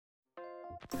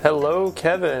Hello,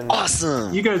 Kevin.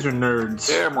 Awesome. You guys are nerds.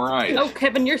 Damn right. Oh,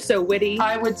 Kevin, you're so witty.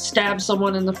 I would stab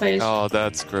someone in the face. Oh,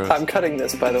 that's gross. I'm cutting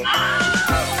this, by the way.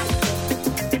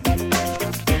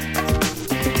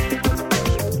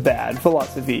 Bad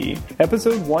Philosophy,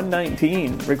 episode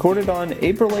 119, recorded on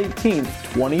April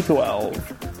 18th,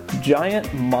 2012.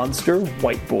 Giant Monster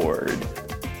Whiteboard.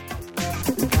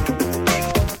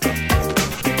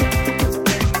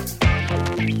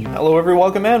 Hello,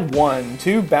 everyone. Welcome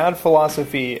to Bad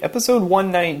Philosophy, episode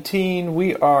 119.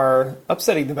 We are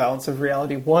upsetting the balance of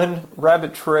reality, one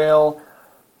rabbit trail,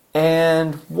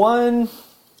 and one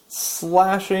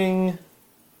slashing,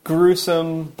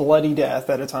 gruesome, bloody death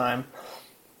at a time.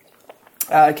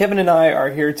 Kevin and I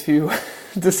are here to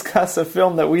discuss a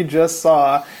film that we just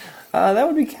saw. That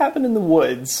would be Cabin in the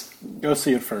Woods. Go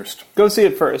see it first. Pause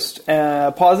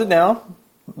it now.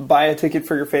 Buy a ticket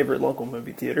for your favorite local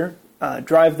movie theater.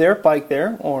 Drive there, bike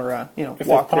there, or If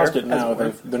walk they there. paused it now,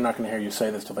 they're not going to hear you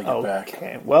say this till they get back.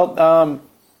 Okay. Well,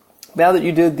 now that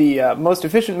you did the most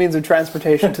efficient means of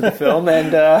transportation to the film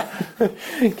and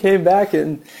came back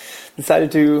and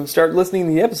decided to start listening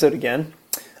to the episode again,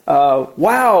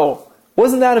 wow!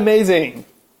 Wasn't that amazing?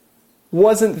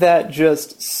 Wasn't that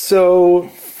just so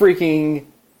freaking...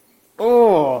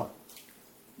 Oh...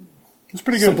 It's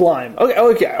pretty good. Sublime.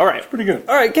 Okay, all right. It's pretty good.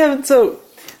 All right, Kevin, so...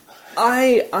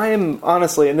 I am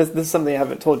honestly, and this is something I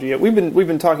haven't told you yet. We've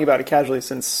been talking about it casually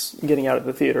since getting out of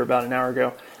the theater about an hour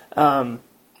ago.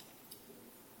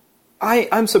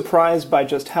 I'm surprised by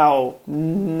just how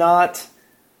not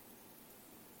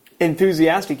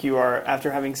enthusiastic you are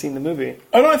after having seen the movie.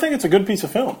 Oh, no, I think it's a good piece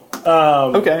of film.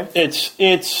 Okay, it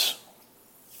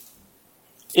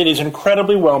is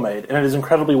incredibly well made and it is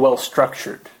incredibly well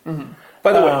structured. Mm-hmm.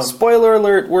 By the way, spoiler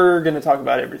alert, we're going to talk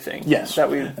about everything. Yes.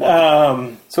 That we.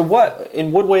 So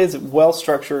in what way is it well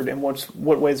structured, and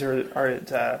what ways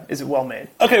is it well made?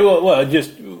 Okay, well, I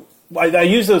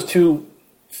use those two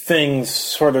things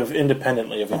sort of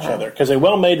independently of each other, because a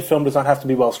well-made film does not have to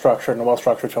be well-structured, and a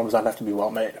well-structured film does not have to be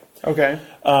well-made. Okay.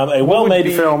 A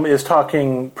well-made film is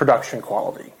talking production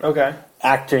quality. Okay.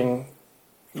 Acting,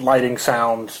 lighting,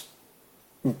 sound,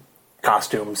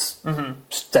 costumes,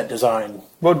 set design.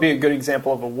 What would be a good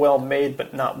example of a well-made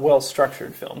but not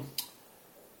well-structured film?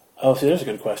 Oh, see, there's a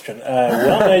good question.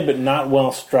 Well-made but not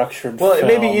well-structured Well, film. it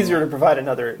may be easier to provide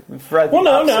another... I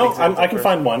can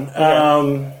find one.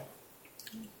 Okay.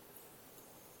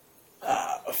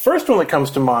 First one that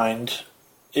comes to mind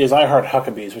is I Heart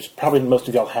Huckabees, which probably most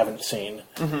of y'all haven't seen.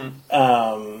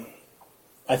 Mm-hmm.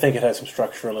 I think it has some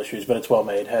structural issues, but it's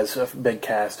well-made. Has a big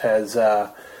cast, has...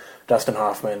 Dustin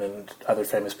Hoffman and other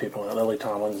famous people, and Lily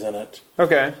Tomlin's in it.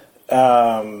 Okay.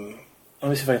 Let me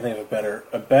see if I can think of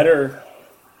a better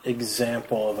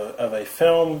example of a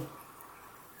film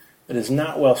that is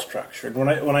not well structured. When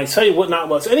I say what not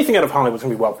well, anything out of Hollywood is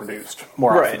going to be well produced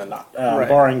more often than not,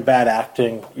 barring bad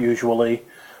acting usually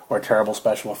or terrible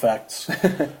special effects.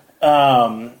 When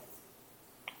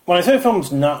I say a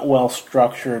film's not well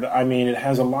structured, I mean it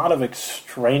has a lot of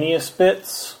extraneous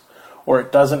bits, or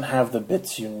it doesn't have the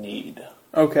bits you need.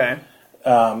 Okay.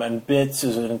 And bits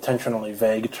is an intentionally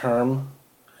vague term.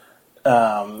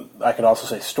 I could also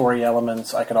say story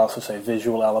elements. I could also say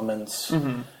visual elements.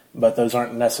 Mm-hmm. But those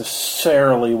aren't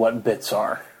necessarily what bits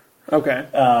are. Okay.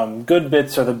 Good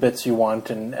bits are the bits you want,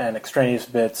 and extraneous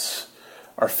bits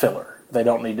are filler. They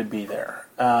don't need to be there.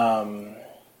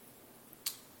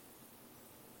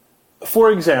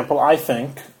 For example, I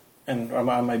think... and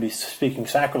I might be speaking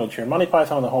sacrilege here, Monty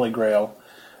Python and the Holy Grail,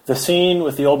 the scene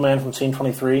with the old man from scene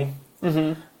 23,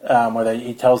 where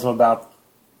he tells them about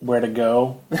where to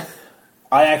go,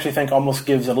 I actually think almost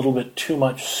gives a little bit too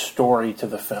much story to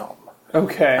the film.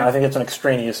 Okay. And I think it's an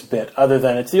extraneous bit, other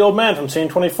than it's the old man from scene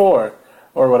 24,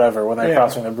 or whatever, when they're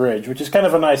crossing the bridge, which is kind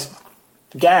of a nice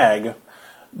gag,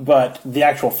 but the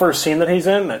actual first scene that he's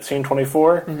in, that scene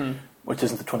 24... which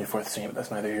isn't the 24th scene, but that's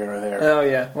neither here nor there. Oh,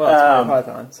 yeah. Well, it's Monty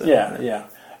Python. So.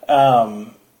 Yeah.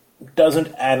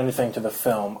 Doesn't add anything to the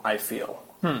film, I feel.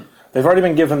 They've already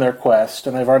been given their quest,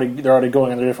 and they're already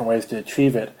going into different ways to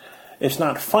achieve it. It's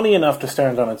not funny enough to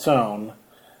stand on its own,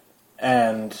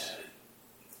 and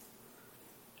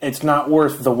it's not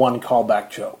worth the one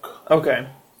callback joke. Okay.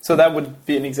 So that would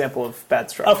be an example of bad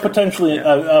structure. Of potentially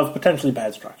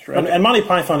bad structure. Okay. And Monty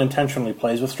Python intentionally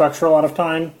plays with structure a lot of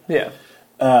time. Yeah.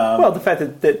 Well, the fact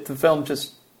that the film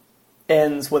just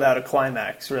ends without a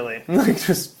climax, really. To a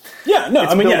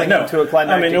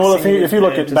climactic if you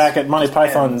look back at Monty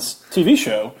Python's TV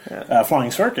show, Flying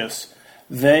Circus,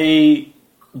 they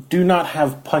do not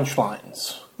have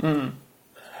punchlines. Mm.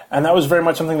 And that was very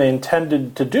much something they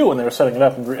intended to do when they were setting it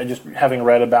up, and just having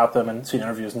read about them and seen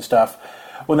interviews and stuff.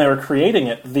 when they were creating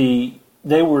it,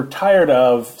 they were tired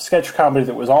of sketch comedy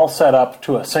that was all set up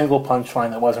to a single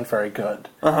punchline that wasn't very good.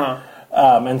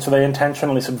 And so they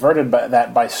intentionally subverted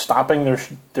that by stopping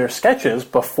their sketches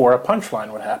before a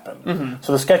punchline would happen.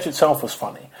 So the sketch itself was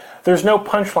funny. There's no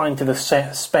punchline to the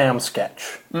spam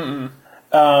sketch.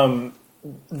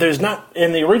 There's not,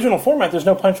 in the original format, there's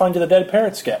no punchline to the Dead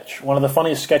Parrot sketch. One of the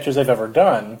funniest sketches they've ever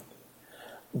done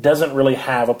doesn't really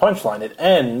have a punchline. It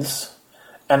ends,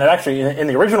 and it actually, in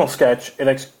the original sketch,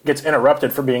 it gets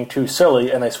interrupted for being too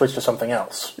silly, and they switch to something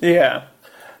else. Yeah.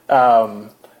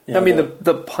 You know,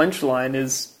 the punchline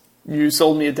is, you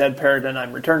sold me a dead parrot and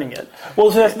I'm returning it. Well,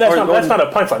 that's not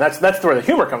a punchline. That's where the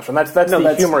humor comes from. That's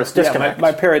the humorous disconnect.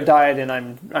 My parrot died and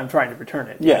I'm trying to return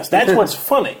it. Yes, that's what's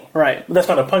funny. Right. But that's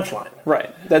not a punchline.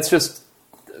 Right. That's just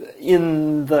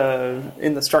in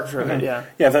the structure of it. Yeah.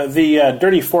 Yeah. The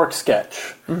Dirty Fork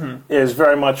sketch is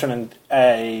very much are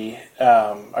you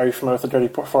familiar with the Dirty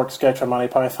Fork sketch on Monty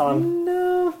Python?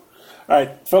 No. All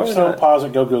right, folks, don't pause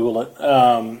it. Go Google it.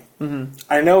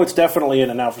 I know it's definitely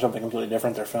in and out for something completely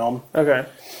different, their film. Okay.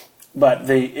 But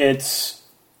it's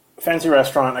a fancy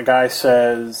restaurant. A guy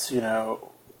says,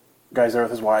 guy's there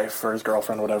with his wife or his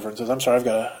girlfriend or whatever, and says, "I'm sorry, I've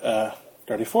got a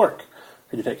dirty fork.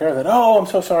 Could you take care of that?" "Oh, I'm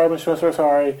so sorry. I'm so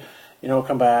sorry. We'll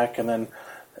come back." And then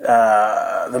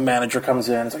the manager comes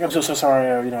in. It's like, "I'm so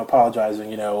sorry.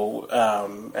 Apologizing.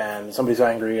 And somebody's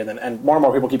angry, and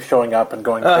more people keep showing up and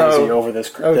going crazy over this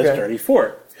dirty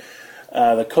fork.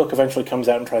 The cook eventually comes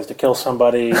out and tries to kill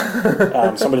somebody.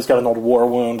 Somebody's got an old war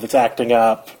wound that's acting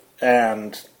up,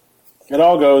 and it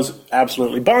all goes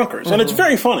absolutely bonkers. And it's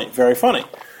very funny, very funny.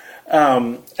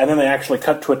 And then they actually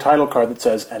cut to a title card that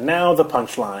says, "And now the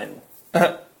punchline."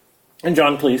 And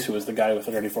John Cleese, who was the guy with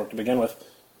the dirty fork to begin with,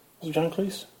 was it John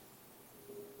Cleese?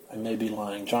 I may be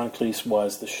lying. John Cleese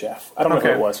was the chef. I don't know who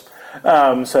it was.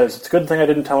 Says, "It's a good thing I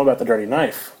didn't tell him about the dirty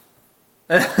knife."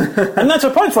 And that's a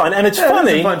punchline, and it's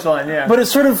funny. That's a punchline, yeah. But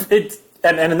it's sort of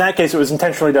and in that case, it was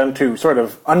intentionally done to sort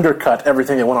of undercut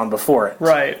everything that went on before it.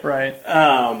 Right.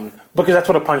 Because that's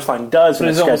what a punchline does in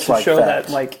a sketch like show that.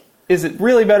 Is it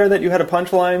really better that you had a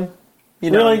punchline?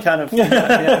 Really? Kind of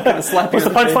slap you. Was the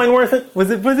punchline worth it?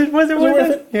 Was it worth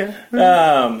it? Yeah.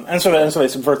 And so they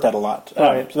subvert that a lot.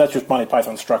 Right. So that's just Monty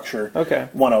Python structure. Okay.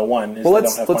 101. Well,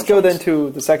 let's go then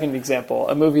to the second example,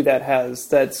 a movie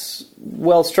that's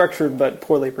well structured but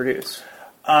poorly produced.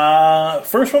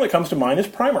 First one that comes to mind is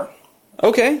Primer.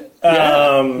 Okay.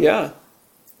 Yeah.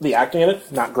 The acting in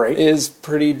it, not great. Is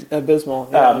pretty abysmal.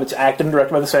 Yeah. It's acted and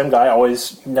directed by the same guy,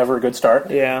 always never a good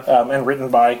start. Yeah. And written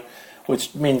by,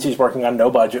 which means he's working on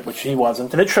no budget, which he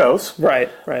wasn't, and it shows.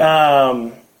 Right.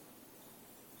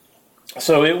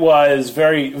 So it was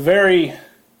very, very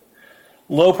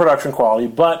low production quality,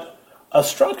 but a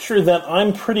structure that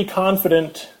I'm pretty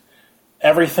confident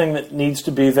everything that needs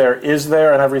to be there is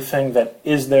there, and everything that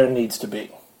is there needs to be.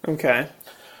 Okay.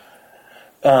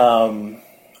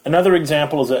 Another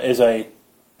example is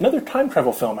another time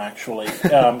travel film, actually,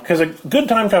 because good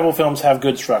time travel films have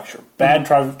good structure. Bad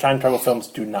time travel films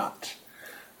do not.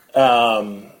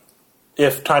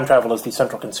 If time travel is the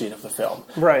central conceit of the film.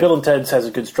 Right. Bill and Ted's has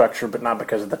a good structure, but not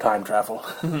because of the time travel.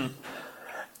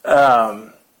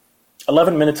 11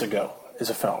 Minutes Ago is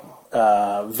a film.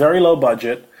 Very low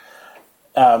budget.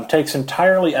 Takes place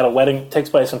entirely at a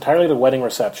wedding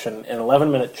reception in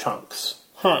 11-minute chunks.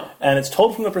 And it's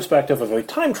told from the perspective of a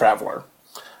time traveler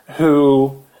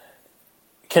who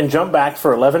can jump back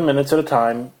for 11 minutes at a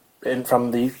time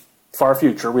from the far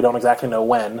future, we don't exactly know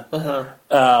when,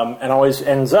 and always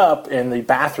ends up in the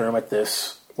bathroom at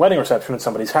this wedding reception at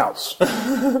somebody's house. But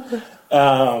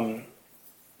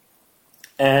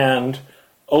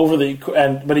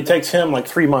it takes him like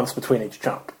 3 months between each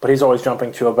jump, but he's always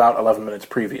jumping to about 11 minutes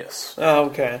previous. Oh,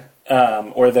 okay.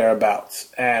 Or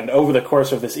thereabouts. And over the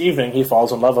course of this evening, he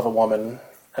falls in love with a woman,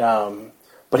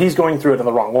 but he's going through it in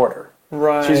the wrong order.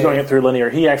 Right. She's going it through linear.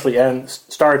 He actually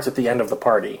starts at the end of the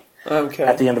party,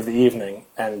 at the end of the evening,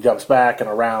 and jumps back and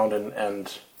around,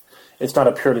 and it's not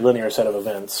a purely linear set of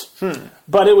events.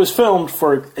 But it was filmed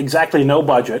for exactly no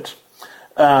budget.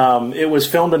 It was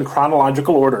filmed in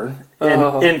chronological order,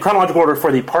 in chronological order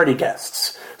for the party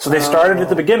guests. So they started at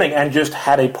the beginning and just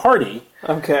had a party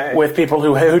with people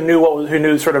who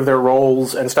knew sort of their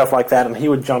roles and stuff like that, and he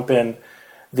would jump in,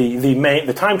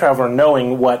 the time traveler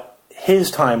knowing what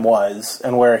his time was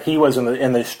and where he was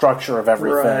in the structure of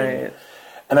everything,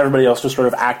 and everybody else just sort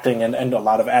of acting and a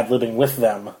lot of ad-libbing with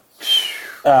them.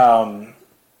 And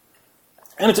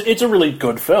it's a really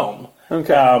good film.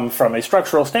 From a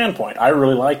structural standpoint, I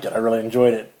really liked it. I really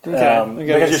enjoyed it.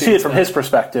 Because you see it from his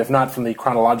perspective, not from the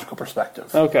chronological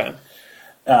perspective. Okay.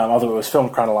 Although it was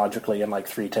filmed chronologically in like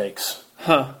 3 takes.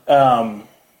 Huh.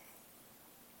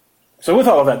 So with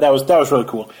all of that was really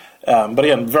cool. But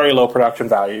again, very low production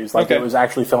values. Like Okay. it was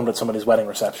actually filmed at somebody's wedding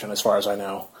reception, as far as I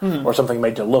know, or something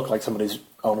made to look like somebody's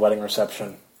own wedding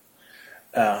reception.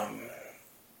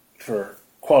 For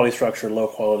quality structure, low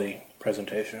quality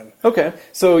presentation. Okay.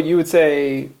 So you would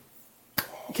say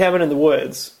Cabin in the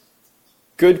Woods,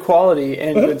 good quality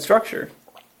and good structure.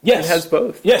 Yes, It has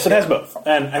both. Yes, it has both,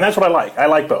 and that's what I like. I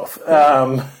like both.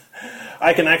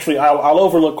 I can actually I'll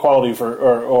overlook quality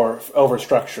or over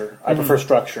structure. I prefer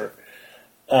structure.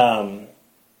 But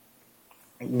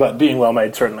being well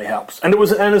made certainly helps, and it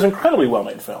was an incredibly well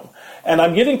made film. And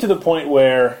I'm getting to the point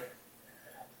where,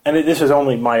 this is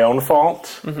only my own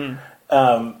fault,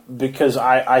 because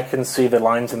I can see the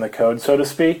lines in the code, so to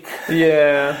speak.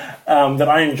 Yeah. That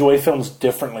I enjoy films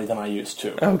differently than I used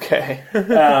to. Okay.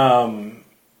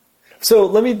 So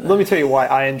let me tell you why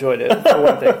I enjoyed it. For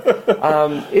one thing,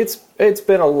 it's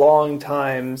been a long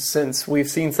time since we've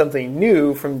seen something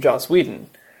new from Joss Whedon,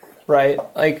 right?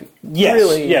 Like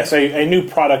Yes, a new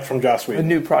product from Joss Whedon. a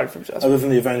new product from Joss Other Whedon. than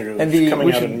the Avengers, And which is coming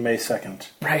we out should- on May 2nd.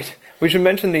 Right. We should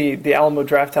mention the Alamo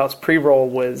Drafthouse pre-roll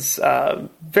was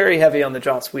very heavy on the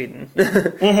Joss Whedon,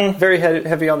 very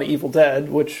heavy on the Evil Dead,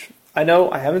 which I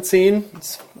know I haven't seen.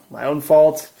 It's my own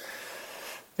fault.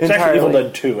 It's actually Evil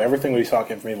Dead 2. Everything we saw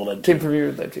came from Evil Dead 2. Came from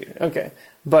Evil Dead 2. Okay,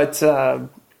 but I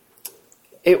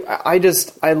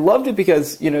loved it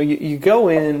because you go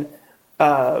in.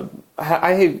 I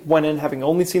went in having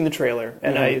only seen the trailer,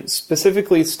 and I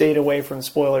specifically stayed away from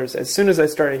spoilers as soon as I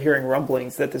started hearing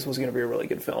rumblings that this was going to be a really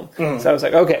good film. So I was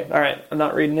like, okay, all right, I'm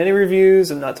not reading any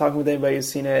reviews, I'm not talking with anybody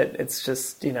who's seen it. It's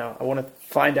just, I want to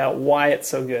find out why it's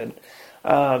so good.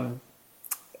 And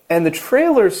the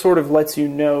trailer sort of lets you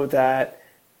know that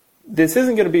this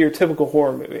isn't going to be your typical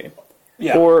horror movie.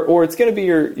 Yeah. Or it's going to be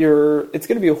it's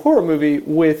going to be a horror movie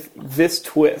with this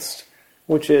twist,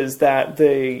 which is that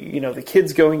the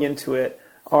kids going into it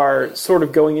are sort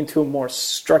of going into a more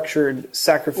structured,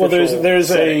 sacrificial. Well, there's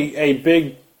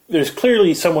setting. there's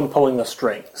clearly someone pulling the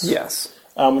strings. Yes.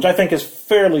 Which I think is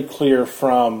fairly clear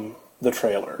from the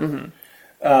trailer.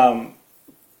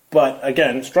 But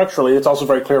again, structurally, it's also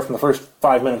very clear from the first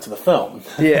 5 minutes of the film.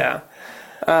 Yeah.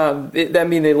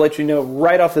 They let you know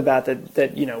right off the bat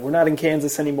that we're not in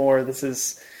Kansas anymore.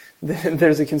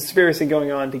 There's a conspiracy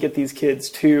going on to get these kids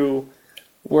to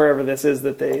wherever this is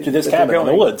that they To this that cabin they're in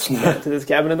the going. woods. Yeah, to this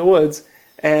cabin in the woods,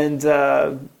 and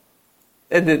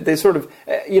they sort of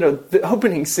the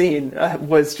opening scene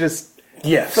was just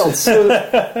Yes. felt so.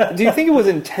 Do you think it was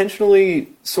intentionally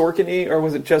Sorkin-y, or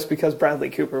was it just because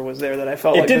Bradley Cooper was there that I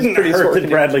felt It like didn't was pretty hurt Sorkin-y? that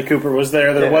Bradley Cooper was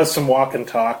there. There Yeah. was some walk and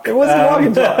talk. There was a walk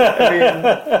and talk.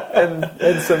 I mean,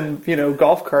 and some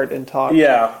golf cart and talk.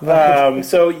 Yeah.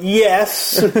 So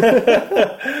yes,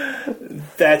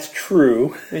 that's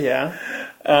true. Yeah.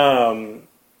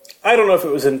 I don't know if it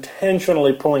was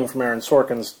intentionally pulling from Aaron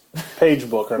Sorkin's page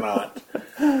book or not,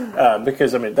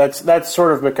 because that's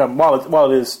sort of become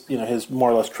while it is his more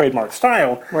or less trademark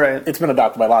style. Right. It's been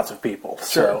adopted by lots of people.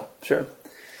 So Sure.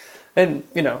 And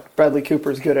Bradley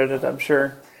Cooper's good at it, I'm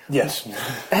sure. yes,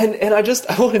 And I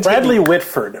wanted Bradley to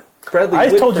Whitford. Bradley I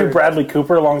told you Whitford. Bradley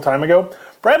Cooper a long time ago.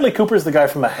 Bradley Cooper's the guy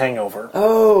from The Hangover.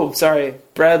 Oh, sorry,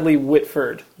 Bradley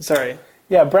Whitford. Sorry.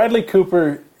 Yeah, Bradley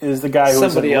Cooper is the guy who was in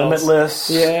Somebody else. Limitless.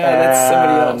 Yeah, that's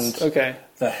somebody and else. Okay.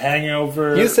 The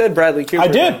Hangover. You said Bradley Cooper. I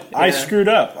did. Yeah. I screwed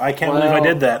up. I can't believe I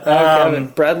did that. Kevin.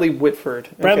 Bradley Whitford.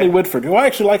 Bradley Okay. Whitford, who I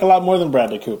actually like a lot more than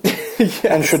Bradley Cooper,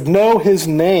 and should know his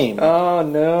name. Oh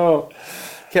no,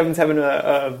 Kevin's having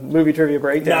a movie trivia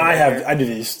breakdown. No, right I here. do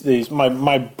these.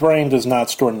 My brain does not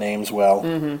store names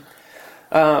well.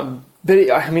 But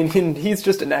he's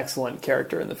just an excellent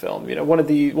character in the film. One of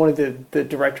the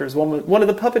directors, one of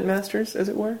the puppet masters, as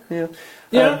it were. Yeah.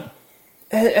 Yeah.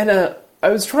 I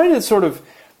was trying to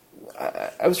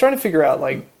figure out,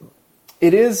 like,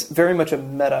 it is very much a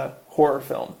meta horror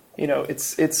film.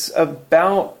 It's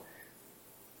about,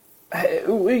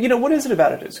 what is it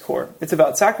about at its core? It's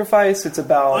about sacrifice. It's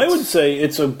about, I would say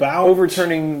it's about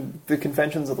overturning the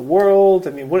conventions of the world.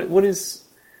 I mean, what is?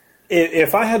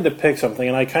 If I had to pick something,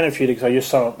 and I kind of cheated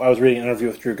because I was reading an interview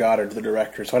with Drew Goddard, the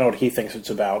director, so I know what he thinks it's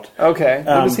about. Okay,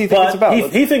 what does he think it's about?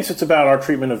 He thinks it's about our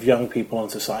treatment of young people in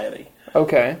society.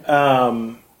 Okay.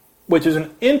 Which is an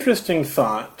interesting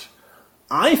thought.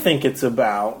 I think it's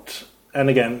about, and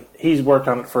again, he's worked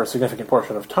on it for a significant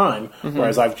portion of time,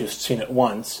 whereas I've just seen it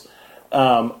once.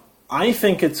 I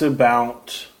think it's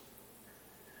about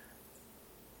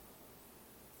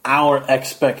our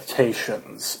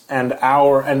expectations and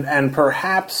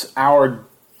perhaps our,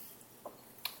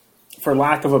 for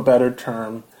lack of a better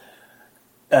term,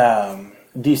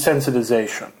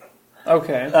 desensitization.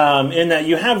 Okay. In that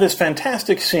you have this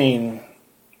fantastic scene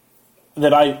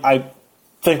that I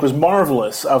think was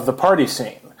marvelous of the party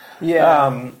scene.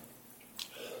 Yeah.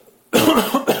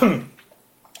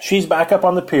 She's back up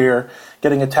on the pier,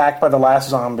 getting attacked by the last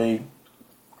zombie,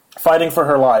 fighting for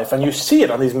her life, and you see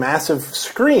it on these massive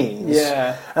screens.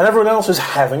 Yeah. And everyone else is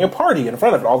having a party in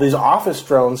front of it. All these office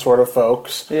drone sort of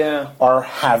folks are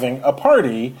having a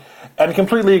party and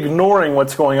completely ignoring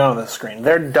what's going on the screen.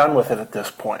 They're done with it at this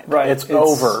point. Right. It's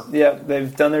over. Yeah,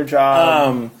 they've done their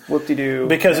job. Whoop-de-doo.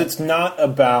 Because it's not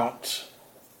about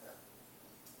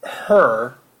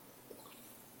her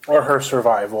or her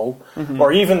survival,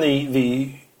 or even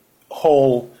the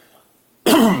whole,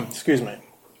 excuse me,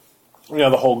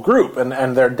 the whole group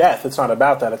and their death. It's not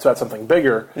about that. It's about something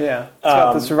bigger. Yeah, it's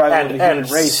about the survival of the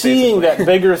human race. Seeing basically.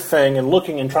 that bigger thing and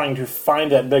looking and trying to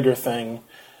find that bigger thing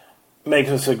makes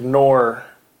us ignore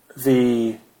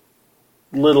the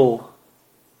little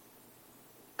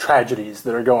tragedies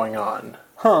that are going on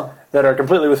that are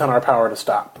completely within our power to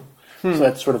stop. So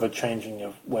that's sort of a changing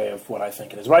of way of what I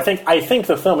think it is. But I think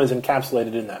the film is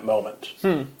encapsulated in that moment,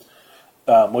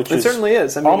 which It certainly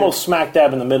is. I mean, almost smack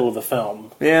dab in the middle of the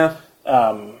film. Yeah.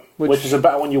 Which is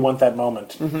about when you want that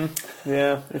moment.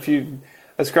 Yeah. If you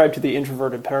ascribe to the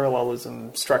introverted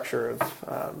parallelism structure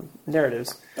of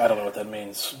narratives. I don't know what that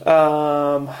means.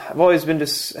 I've always been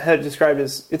had it described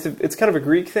as it's kind of a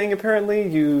Greek thing. Apparently,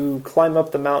 you climb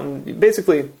up the mountain.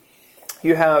 Basically,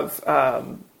 you have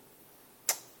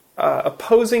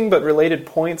opposing but related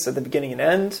points at the beginning and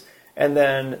end, and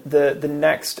then the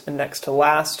next and next to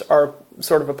last are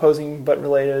sort of opposing but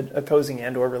related, opposing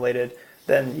and or related.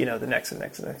 Then the next and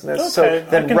next and next. Okay, so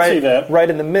then I can see that. right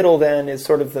in the middle then is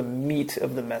sort of the meat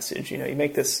of the message. You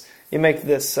make this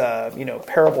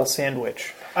parable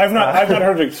sandwich. I've not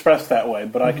heard it expressed that way,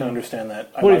 but I can understand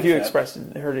that. What have you heard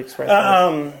it expressed?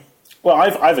 As? Well,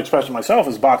 I've expressed it myself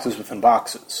as boxes within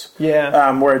boxes.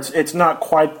 Yeah. Where it's not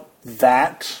quite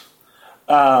that,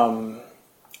 but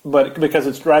because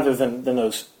it's rather than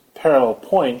those parallel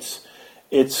points,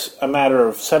 it's a matter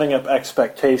of setting up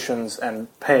expectations and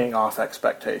paying off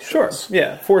expectations. Sure.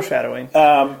 Yeah. Foreshadowing.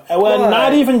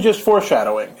 Not even just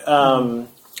foreshadowing.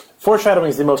 Foreshadowing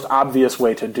is the most obvious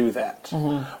way to do that.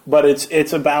 But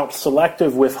it's about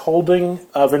selective withholding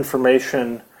of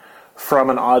information from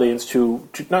an audience to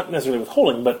not necessarily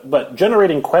withholding, but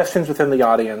generating questions within the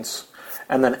audience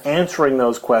and then answering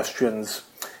those questions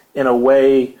in a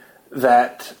way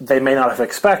that they may not have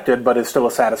expected, but is still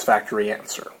a satisfactory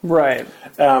answer. Right.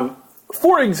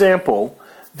 For example,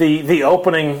 the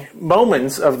opening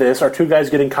moments of this are two guys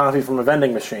getting coffee from a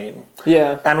vending machine.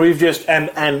 Yeah. And we've just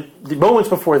and the moments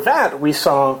before that we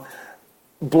saw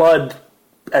blood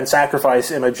and sacrifice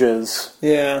images.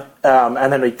 Yeah.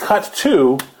 And then we cut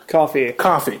to Coffee.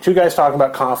 Two guys talking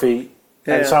about coffee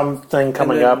and something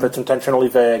coming up that's intentionally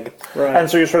vague. Right. And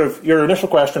so your initial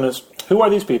question is, who are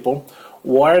these people?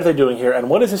 Why are they doing here? And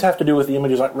what does this have to do with the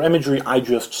imagery I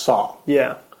just saw?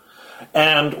 Yeah.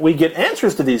 And we get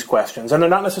answers to these questions, and they're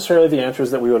not necessarily the answers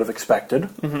that we would have expected.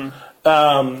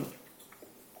 And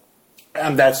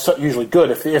that's usually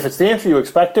good. If it's the answer you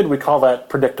expected, we call that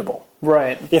predictable.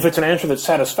 Right. If it's an answer that's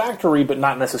satisfactory but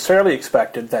not necessarily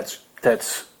expected, that's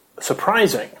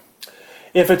surprising.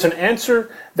 If it's an answer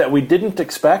that we didn't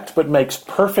expect but makes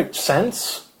perfect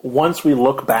sense once we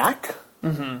look back,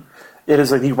 it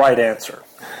is the right answer.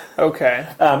 Okay.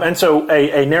 And so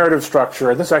a narrative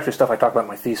structure, and this is actually stuff I talk about in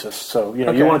my thesis, so you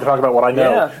wanted to talk about what I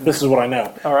know. Yeah. This is what I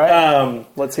know. All right.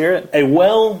 Let's hear it. A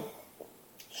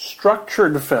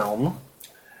well-structured film,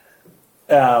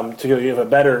 to give a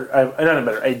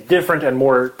different and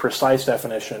more precise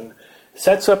definition,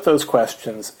 sets up those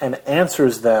questions and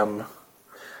answers them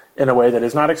in a way that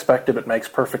is not expected but makes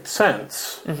perfect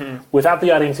sense without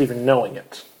the audience even knowing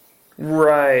it.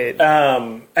 Right.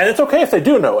 And it's okay if they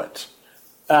do know it.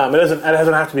 It doesn't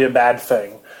have to be a bad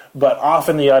thing. But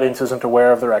often the audience isn't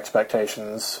aware of their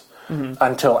expectations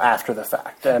until after the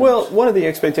fact. And one of the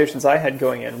expectations I had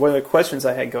going in, one of the questions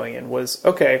I had going in was,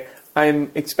 okay,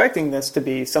 I'm expecting this to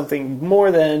be something more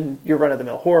than your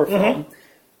run-of-the-mill horror film.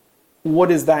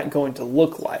 What is that going to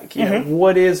look like?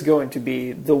 What is going to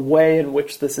be the way in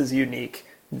which this is unique,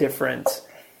 different,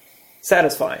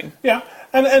 satisfying? Yeah.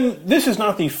 And this is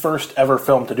not the first ever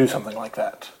film to do something like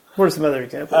that. What are some other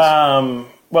examples?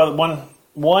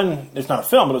 One it's not a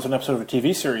film, but it was an episode of a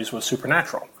TV series, was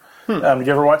Supernatural. Did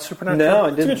you ever watch Supernatural? No, I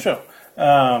didn't. It's a good show.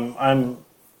 I'm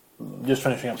just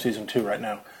finishing up season 2 right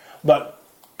now. But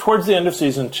towards the end of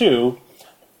season 2,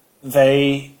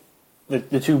 the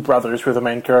two brothers, who are the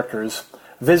main characters,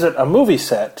 visit a movie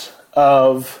set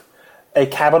of a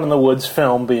Cabin in the Woods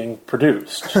film being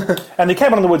produced. And the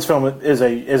Cabin in the Woods film is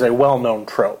a well-known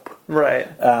trope. Right.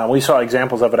 We saw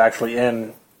examples of it actually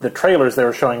in the trailers they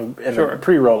were showing in the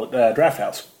pre-roll Draft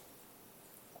House.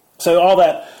 So all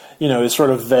that, is sort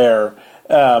of there.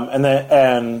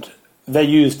 And they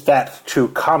used that to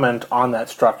comment on that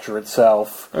structure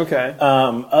itself. Okay.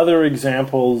 Other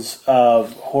examples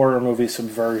of horror movie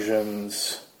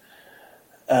subversions.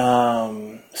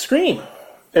 Scream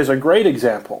is a great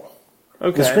example.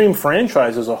 Okay. The Scream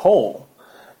franchise as a whole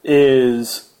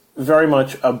is very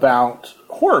much about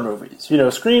horror movies.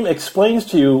 Scream explains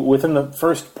to you within the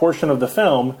first portion of the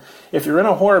film, if you're in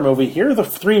a horror movie, here are the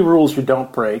 3 rules you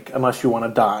don't break unless you want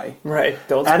to die. Right.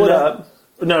 Don't split up.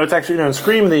 No, it's actually, in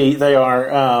Scream, they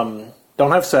are,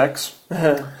 don't have sex,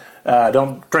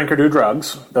 don't drink or do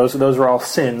drugs. Those are all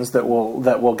sins that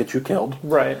will get you killed.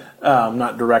 Right.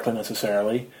 Not directly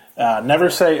necessarily.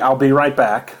 Never say, I'll be right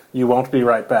back. You won't be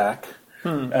right back. I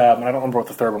don't remember what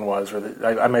the third one was, or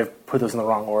I may have put those in the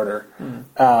wrong order.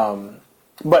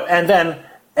 And then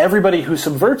everybody who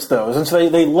subverts those, and so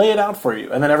they lay it out for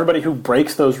you, and then everybody who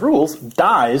breaks those rules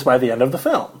dies by the end of the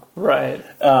film. Right.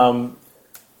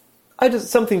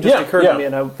 Something just occurred to me,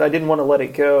 and I didn't want to let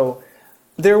it go.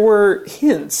 There were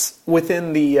hints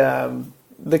within the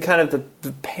kind of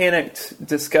the panicked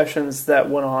discussions that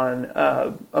went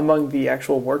on among the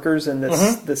actual workers in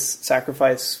this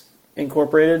Sacrifice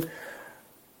Incorporated.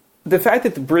 The fact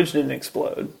that the bridge didn't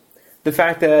explode, the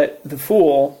fact that the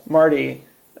fool Marty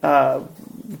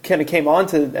kind of came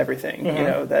onto everything,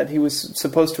 that he was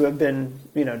supposed to have been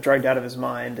drugged out of his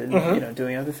mind and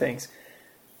doing other things.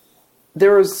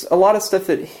 There was a lot of stuff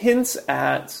that hints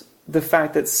at the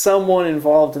fact that someone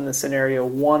involved in the scenario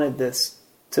wanted this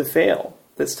to fail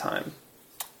this time.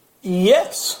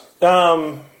 Yes,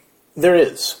 there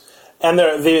is, and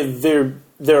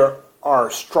there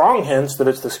are strong hints that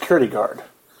it's the security guard.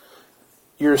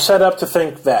 You're set up to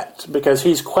think that because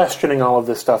he's questioning all of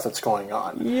this stuff that's going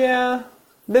on. Yeah,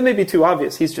 that may be too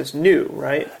obvious. He's just new,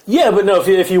 right? Yeah, but no.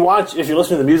 If you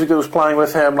listen to the music that was playing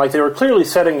with him, like they were clearly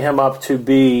setting him up to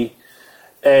be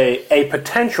a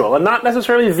potential, and not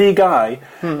necessarily the guy,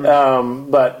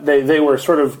 but they were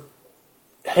sort of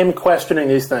him questioning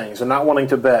these things and not wanting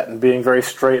to bet and being very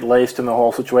straight-laced in the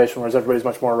whole situation, whereas everybody's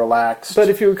much more relaxed. But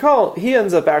if you recall, he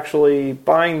ends up actually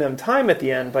buying them time at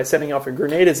the end by setting off a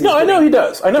grenade as he's I know he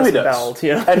does. And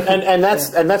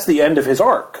that's the end of his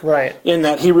arc. Right. In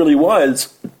that he really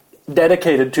was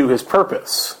dedicated to his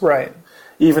purpose. Right.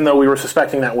 Even though we were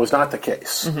suspecting that was not the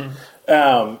case. And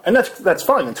that's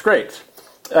fine. That's great.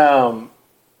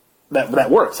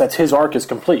 That works. That's his arc is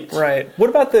complete. Right.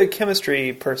 What about the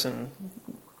chemistry person?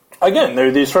 Again, there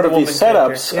are these sort of these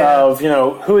setups of,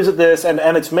 who is it this?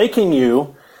 And it's making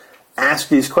you ask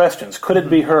these questions. Could it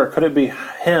be her? Could it be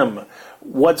him?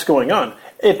 What's going on?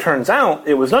 It turns out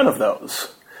it was none of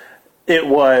those. It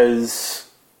was...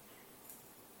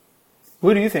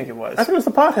 Who do you think it was? I think it was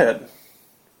the pothead.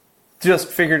 Just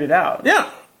figured it out.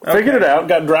 Yeah. Figured it out,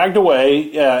 got dragged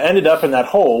away, ended up in that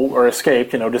hole, or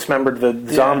escaped, dismembered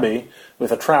the zombie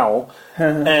with a trowel,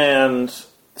 and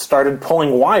started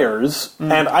pulling wires,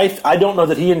 and I don't know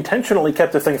that he intentionally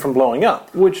kept the thing from blowing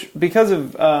up. Which, because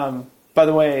of, by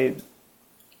the way,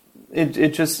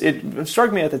 it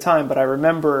struck me at the time, but I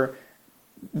remember,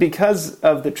 because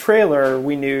of the trailer,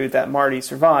 we knew that Marty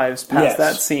survives past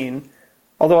that scene.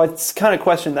 Although I kind of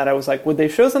questioned that. I was like, would they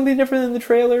show something different in the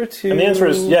trailer to... And the answer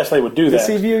is yes, they would do that. The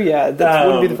Sea View? Yeah, that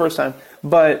wouldn't be the first time.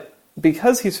 But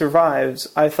because he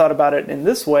survives, I thought about it in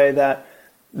this way, that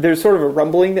there's sort of a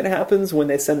rumbling that happens when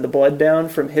they send the blood down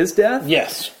from his death.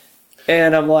 Yes.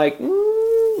 And I'm like,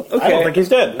 okay. I don't think he's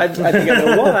dead. I think I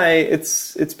know why.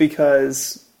 It's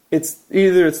because... It's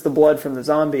the blood from the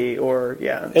zombie, or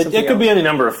it could be any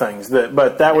number of things.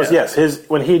 But that was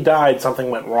when he died, something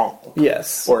went wrong.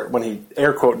 Yes, or when he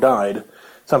air quote died,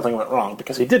 something went wrong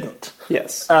because he didn't.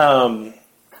 Yes, and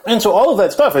so all of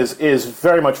that stuff is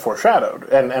very much foreshadowed,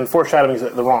 and foreshadowing is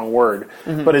the wrong word,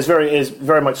 but is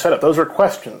very much set up. Those are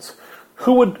questions.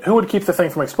 Who would keep the thing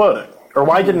from exploding? Or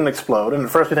why didn't it explode? And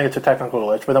at first we think it's a technical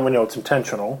glitch, but then we know it's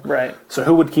intentional. Right. So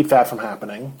who would keep that from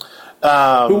happening?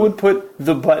 Who would put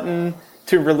the button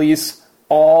to release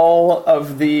all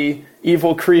of the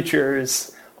evil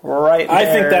creatures right there? I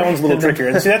think that one's a little trickier.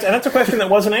 And that's a question that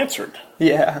wasn't answered.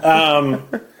 Yeah.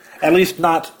 At least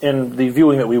not in the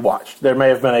viewing that we watched. There may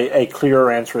have been a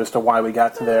clearer answer as to why we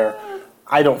got to there.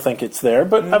 I don't think it's there,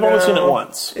 but I've only seen it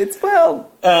once.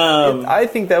 I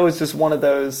think that was just one of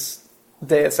those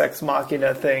Deus Ex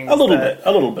Machina things. A little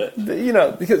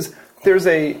bit. Because there's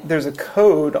a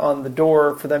code on the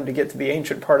door for them to get to the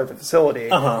ancient part of the facility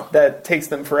that takes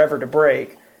them forever to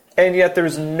break. and yet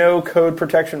there's no code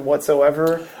protection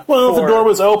whatsoever. Well, the door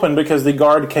was open because the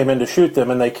guard came in to shoot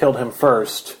them, and they killed him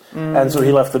first, and so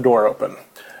he left the door open.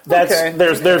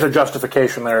 There's a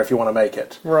justification there if you want to make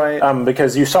it. Right.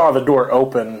 Because you saw the door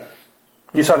open.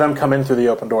 You saw them come in through the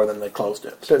open door, then they closed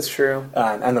it. That's true.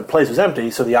 And the place was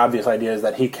empty, so the obvious idea is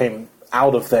that he came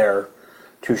out of there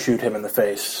to shoot him in the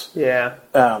face. Yeah.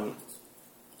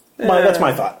 That's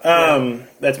my thought.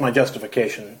 That's my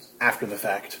justification after the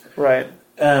fact. Right.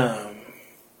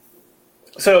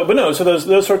 So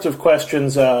those sorts of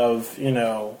questions of,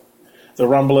 the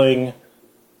rumbling,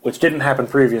 which didn't happen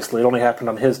previously, it only happened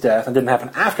on his death, and didn't happen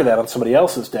after that on somebody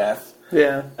else's death.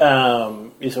 Yeah.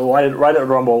 You say, why did it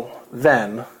rumble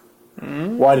then?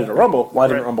 Mm-hmm. Why did it rumble? Why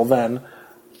didn't it rumble then?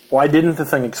 Why didn't the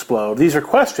thing explode? These are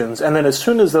questions, and then as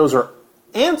soon as those are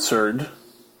answered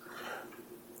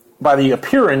by the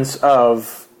appearance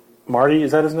of Marty,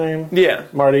 is that his name? Yeah.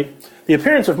 Marty. The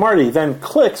appearance of Marty then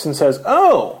clicks and says,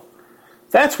 oh,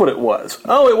 that's what it was.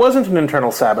 Oh, it wasn't an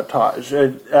internal sabotage,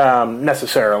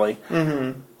 necessarily.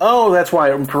 Mm-hmm. Oh, that's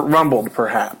why it rumbled,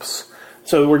 perhaps.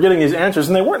 So we're getting these answers,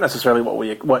 and they weren't necessarily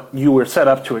what you were set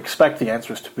up to expect the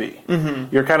answers to be.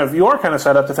 Mm-hmm. You are kind of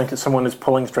set up to think that someone is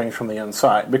pulling strings from the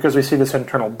inside, because we see this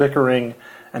internal bickering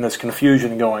and this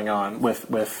confusion going on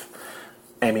with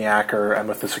Amy Acker and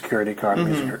with the security guard.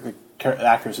 Mm-hmm. The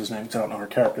actress's name, because I don't know her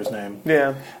character's name.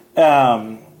 Yeah.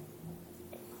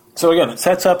 So again, it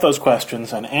sets up those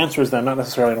questions and answers them, not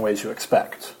necessarily in ways you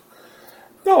expect.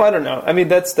 No, I don't know. I mean,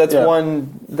 that's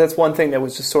one thing that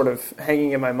was just sort of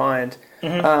hanging in my mind.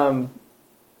 Mm-hmm.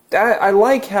 I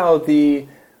like how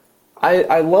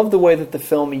I love the way that the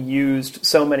film used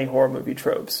so many horror movie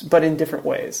tropes, but in different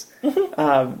ways.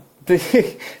 Mm-hmm.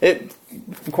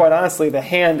 Quite honestly, the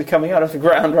hand coming out of the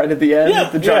ground right at the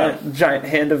end, the giant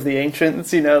hand of the ancients,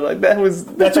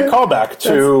 that's a callback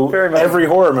to every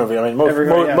horror movie. I mean,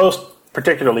 most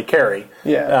particularly Carrie,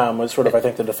 was sort of, I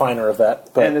think, the definer of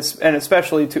that. But and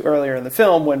especially to earlier in the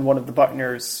film when one of the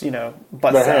Buckners,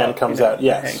 busts out. Their hand comes out,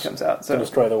 yes. Their hand comes out. So, to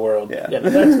destroy the world. Yeah.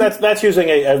 That's using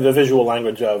the visual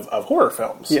language of horror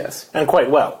films. Yes. And quite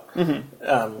well.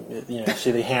 Mm-hmm. You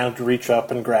see the hand reach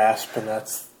up and grasp, and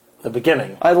that's the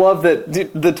beginning. I love that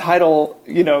the title,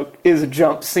 is a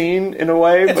jump scene in a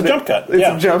way. It's a jump cut. It's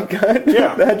a jump cut.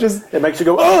 Yeah. It makes you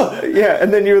go, oh! Yeah,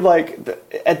 and then you're like,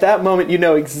 at that moment, you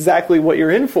know exactly what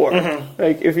you're in for. Mm-hmm.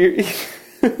 Like, if you're...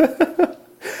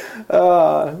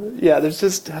 there's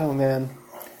just... Oh, man.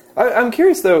 I'm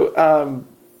curious, though,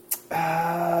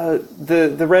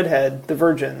 the redhead, the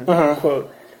virgin,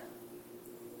 quote,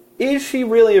 is she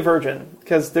really a virgin?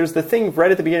 Because there's the thing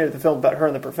right at the beginning of the film about her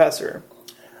and the professor,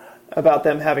 about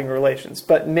them having relations,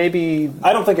 but maybe...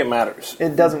 I don't think it matters.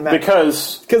 It doesn't matter.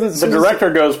 Because the director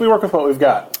goes, we work with what we've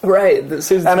got. Right. And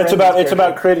it's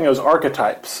about creating those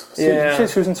archetypes. Yeah. Did you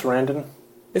say Susan Sarandon?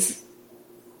 It's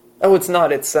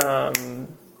not. It's,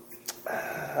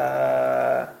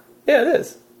 it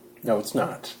is. No, it's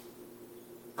not.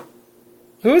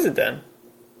 Who is it then?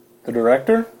 The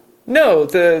director? No,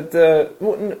 the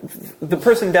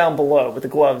person down below with the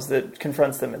gloves that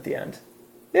confronts them at the end.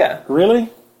 Yeah. Really?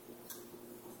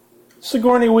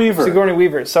 Sigourney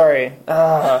Weaver. Sorry.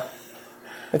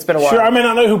 It's been a while. Sure, I may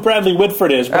not know who Bradley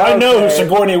Whitford is, but I know who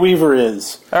Sigourney Weaver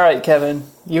is. All right, Kevin.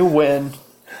 You win.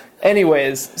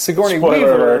 Anyways, Sigourney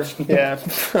Spoiler Weaver. Yeah.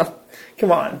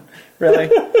 Come on.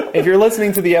 Really? If you're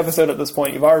listening to the episode at this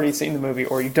point, you've already seen the movie,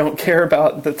 or you don't care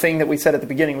about the thing that we said at the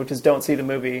beginning, which is don't see the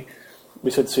movie. We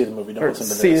said see the movie, don't listen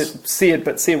to this. See it,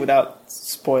 but see it without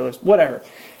spoilers. Whatever.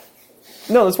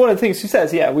 No, that's one of the things she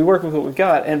says. Yeah, we work with what we've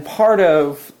got, and part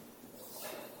of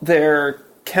their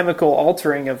chemical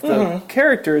altering of the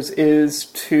characters is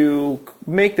to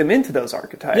make them into those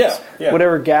archetypes. Yeah.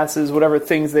 Whatever gases, whatever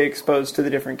things they expose to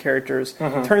the different characters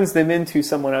turns them into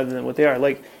someone other than what they are.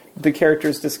 Like the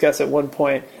characters discuss at one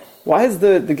point, why is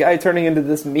the guy turning into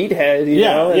this meathead? You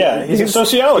know? He's a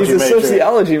sociology major. He's a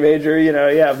sociology major,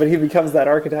 but he becomes that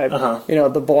archetype.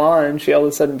 The blonde, she all of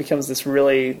a sudden becomes this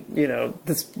really,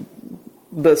 this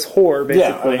whore,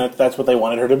 basically. Yeah, that's what they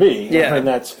wanted her to be. Yeah. And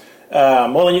that's...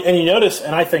 and you notice,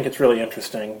 and I think it's really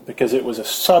interesting because it was a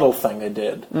subtle thing they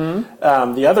did.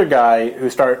 Mm-hmm. The other guy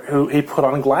who he put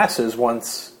on glasses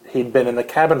once he'd been in the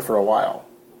cabin for a while.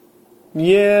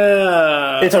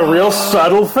 Yeah, it's a real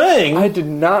subtle thing. I did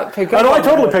not pick up. I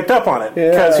totally picked up on it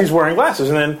because he's wearing glasses,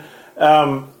 and then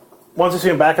once you see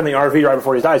him back in the RV right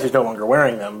before he dies, he's no longer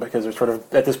wearing them because they're sort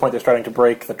of at this point they're starting to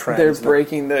break the trend. They're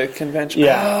breaking the convention.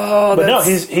 Yeah, but no,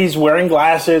 he's wearing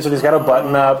glasses and he's got a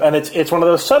button up, and it's one of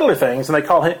those subtler things. And they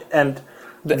call him, and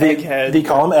The egghead. They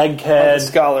call him egghead. The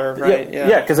scholar, right?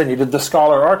 Yeah, because they needed the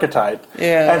scholar archetype.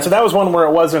 Yeah. And so that was one where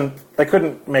it wasn't, they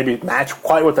couldn't maybe match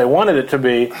quite what they wanted it to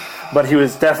be, but he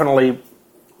was definitely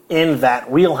in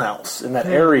that wheelhouse, in that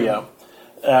area.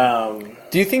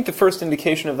 Do you think the first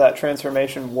indication of that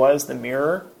transformation was the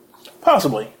mirror?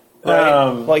 Possibly.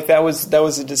 Right? Like that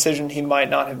was a decision he might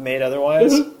not have made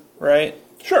otherwise, right?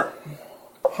 Sure.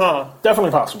 Huh.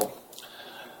 Definitely possible.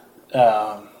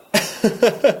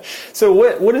 So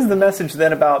what is the message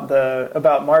then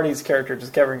about Marty's character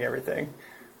discovering everything?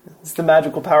 It's the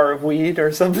magical power of weed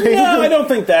or something? Yeah, I don't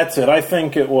think that's it. I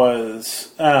think it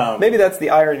was... maybe that's the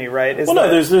irony, right?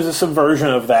 There's a subversion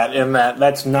of that in that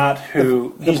that's not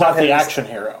who... he's not the action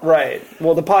hero. Right.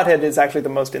 Well, the pothead is actually the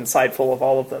most insightful of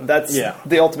all of them. That's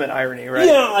the ultimate irony, right?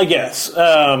 Yeah, I guess.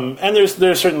 And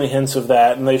there's certainly hints of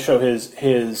that, and they show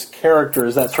his character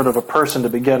as that sort of a person to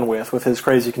begin with his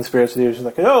crazy conspiracy theories.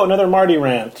 Like, oh, another Marty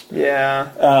rant.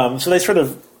 Yeah. So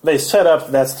they set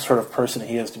up that's the sort of person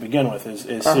he is to begin with, is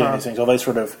seeing these things. Although they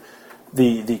sort of,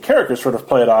 the characters sort of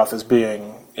play it off as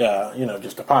being,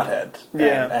 just a pothead.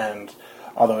 Yeah. And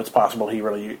although it's possible he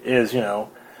really is, the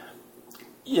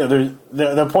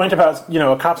point about,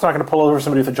 a cop's not going to pull over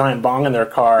somebody with a giant bong in their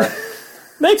car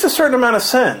makes a certain amount of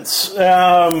sense.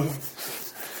 I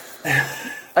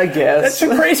guess. That's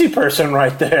a crazy person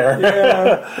right there.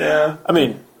 Yeah. I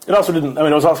mean... It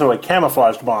was also a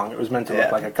camouflaged bong. It was meant to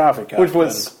look like a coffee cup. Which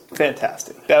was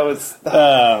fantastic. That was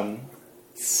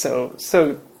so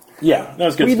yeah, that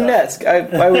was good Whedon-esque.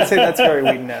 I would say that's very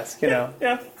Whedon-esque,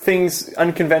 Yeah. Things,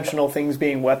 unconventional things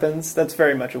being weapons, that's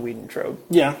very much a Whedon trope.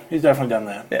 Yeah, he's definitely done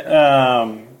that.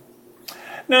 Yeah.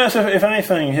 No, so if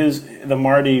anything, the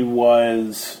Marty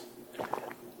was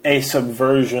a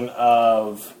subversion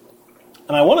of,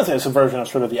 and I want to say a subversion of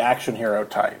sort of the action hero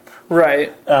type.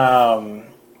 Right.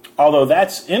 Although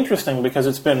that's interesting because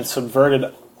it's been subverted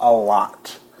a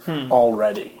lot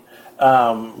already.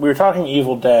 We were talking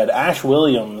Evil Dead. Ashley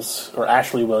Williams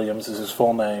is his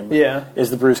full name, is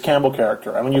the Bruce Campbell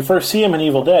character. And when you first see him in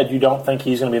Evil Dead, you don't think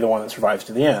he's going to be the one that survives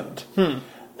to the end.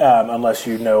 Unless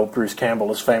you know Bruce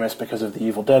Campbell is famous because of the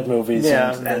Evil Dead movies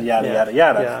and yada, yada,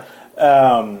 yada.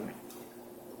 Yeah.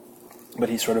 But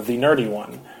he's sort of the nerdy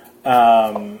one.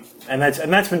 And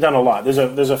that's been done a lot. There's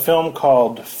a film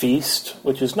called Feast,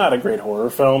 which is not a great horror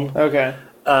film. Okay.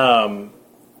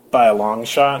 By a long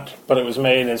shot, but it was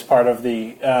made as part of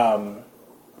the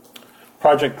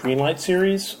Project Greenlight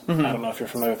series. I don't know if you're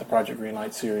familiar with the Project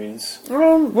Greenlight series. A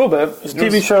little bit. It's a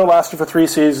TV show, lasted for 3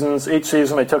 seasons. Each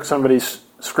season they took somebody's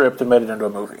script and made it into a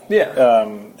movie. Yeah.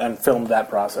 And filmed that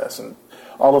process. And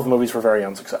all of the movies were very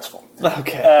unsuccessful.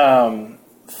 Okay.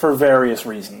 For various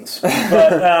reasons.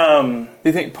 But, do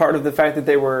you think part of the fact that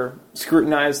they were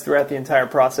scrutinized throughout the entire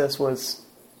process was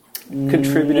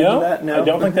contributed to that? No, I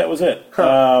don't think that was it.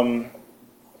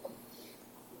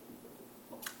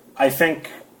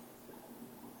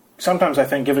 Sometimes I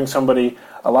think giving somebody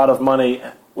a lot of money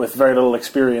with very little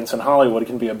experience in Hollywood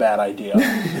can be a bad idea.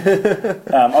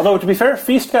 Although, to be fair,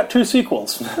 Feast got 2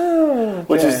 sequels,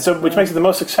 which makes it the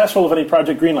most successful of any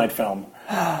Project Greenlight film.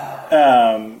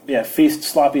 Feast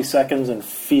Sloppy Seconds and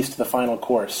Feast the Final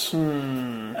Course.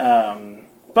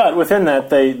 But within that,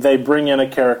 they bring in a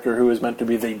character who is meant to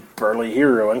be the burly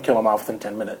hero and kill him off within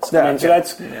 10 minutes. So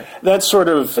that's sort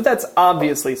of... But that's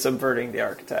obviously subverting the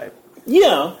archetype.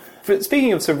 Yeah.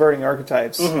 Speaking of subverting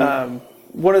archetypes,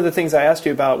 one of the things I asked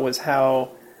you about was how...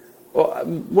 Well,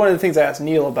 one of the things I asked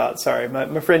Neil about,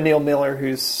 my friend Neil Miller,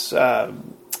 who's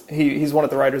he's one of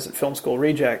the writers at Film School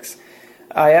Rejects,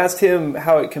 I asked him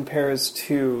how it compares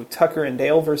to Tucker and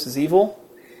Dale versus Evil,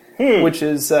 which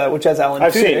has Alan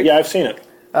Tudyk. I've seen it.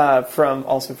 From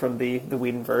the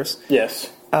Whedonverse.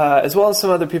 Yes. As well as some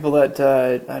other people that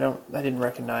I didn't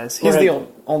recognize. He's the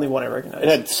only one I recognize. It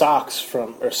had Sock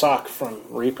from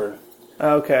Reaper.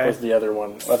 Okay. Was the other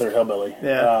one, other hillbilly.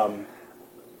 Yeah.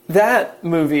 That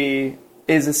movie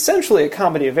is essentially a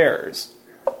comedy of errors.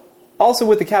 Also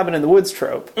with the cabin in the woods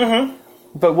trope. Mm-hmm.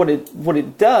 But what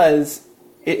it does,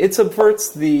 it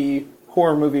subverts the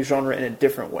horror movie genre in a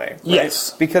different way. Right?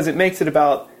 Yes. Because it makes it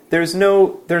about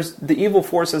the evil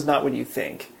force is not what you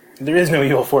think. There is no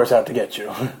evil force out to get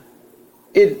you.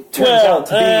 It turns out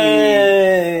to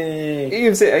be... You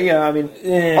can say,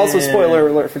 also spoiler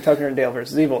alert for Tucker and Dale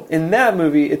versus Evil. In that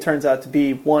movie, it turns out to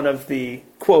be one of the,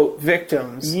 quote,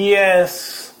 victims.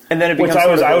 Yes. And then it becomes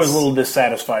which I was a little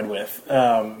dissatisfied with.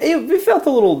 It felt a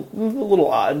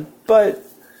little odd, but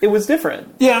it was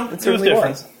different. Yeah, it certainly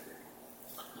was.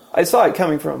 I saw it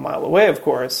coming from a mile away, of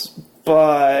course,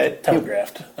 but...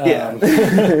 Telegraphed.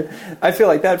 I feel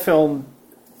like that film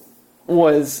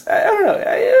was... I don't know.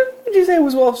 Would you say it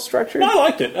was well structured? No, I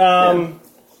liked it.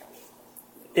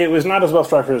 it was not as well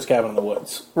structured as Cabin in the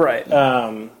Woods. Right.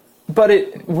 But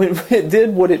it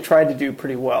did what it tried to do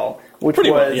pretty well, which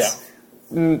was,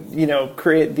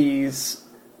 create these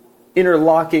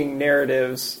interlocking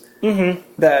narratives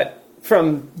that,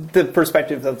 from the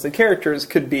perspective of the characters,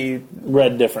 could be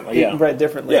read differently.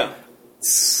 Yeah.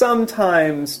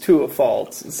 Sometimes to a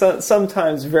fault.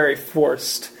 Sometimes very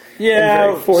forced.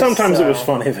 Yeah, sometimes so. It was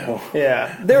funny, though.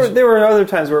 Yeah. There were other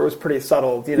times where it was pretty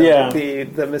subtle,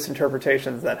 the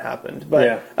misinterpretations that happened.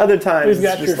 But other times, we've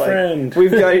got your friend.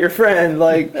 We've got your friend.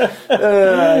 Like,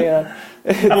 yeah.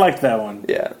 I liked that one.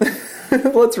 Yeah.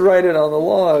 Let's write it on the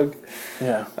log.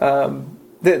 Yeah.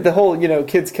 The whole,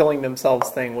 kids killing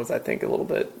themselves thing was, I think, a little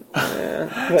bit...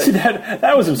 See,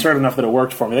 that was absurd enough that it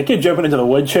worked for me. The kid jumping into the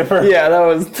wood chipper. Yeah, that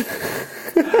was...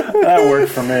 that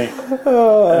worked for me.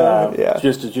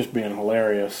 Just being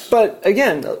hilarious. But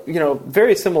again,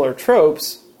 very similar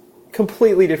tropes,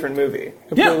 completely different movie,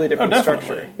 completely different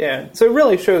structure. Yeah, so it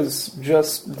really shows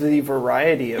just the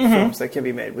variety of films that can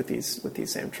be made with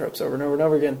these same tropes over and over and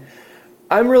over again.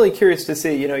 I'm really curious to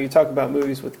see. You talk about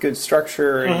movies with good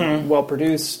structure and well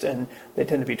produced, and they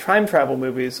tend to be time travel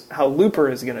movies. How Looper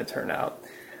is going to turn out?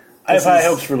 I have high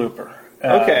hopes for Looper.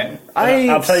 Okay,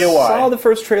 I'll tell you why. I saw the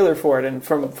first trailer for it, and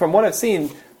from what I've seen,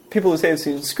 people who say they've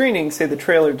seen screenings say the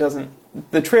trailer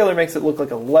makes it look like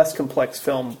a less complex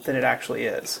film than it actually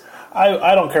is.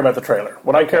 I don't care about the trailer.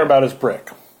 What I care about is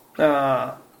Brick.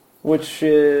 Which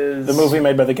is... the movie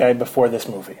made by the guy before this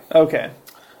movie. Okay.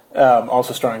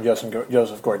 Also starring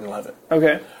Joseph Gordon-Levitt.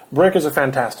 Okay. Brick is a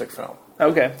fantastic film.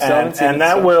 Okay. So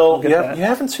you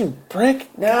haven't seen Brick?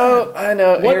 No, I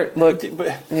know. What? Here, look.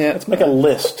 Let's make a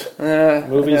list.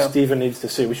 Movies Stephen needs to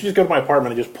see. We should just go to my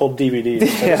apartment and just pull DVDs.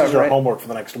 This is your homework for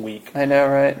the next week. I know,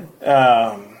 right?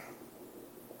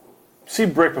 See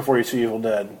Brick before you see Evil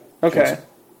Dead. Okay.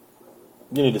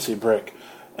 You need to see Brick.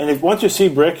 And once you see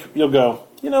Brick, you'll go,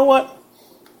 you know what?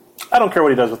 I don't care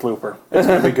what he does with Looper. It's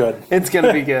going to be good. It's going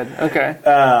to be good. Okay.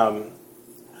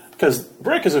 Because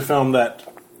Brick is a film that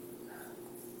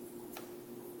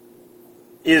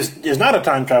is not a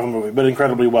time travel movie, but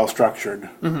incredibly well structured.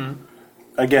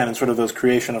 Again, in sort of those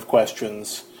creation of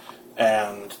questions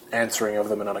and answering of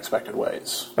them in unexpected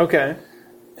ways. Okay.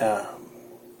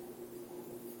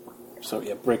 So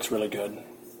yeah, Brick's really good.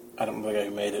 I don't know the guy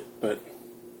who made it, but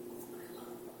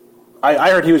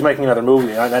I heard he was making another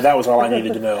movie. That was all I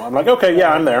needed to know. I'm like, okay,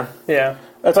 yeah, I'm there. Yeah.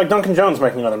 It's like Duncan Jones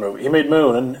making another movie. He made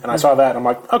Moon, and I saw that, and I'm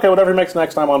like, okay, whatever he makes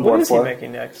next, I'm on board for. What is he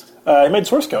making next? He made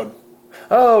Source Code.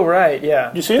 Oh, right, yeah.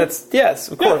 Did you see it? Yes,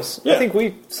 of course. Yeah. I think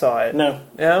we saw it. No.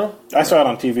 No? I saw it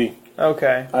on TV.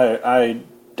 Okay. I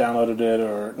downloaded it,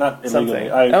 or not illegally.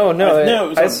 Something.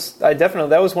 I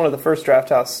definitely, that was one of the first Draft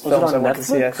House films I went to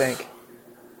see, I think.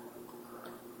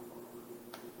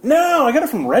 No, I got it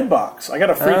from Redbox. I got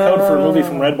a free code for a movie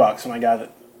from Redbox, and I got it.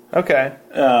 Okay.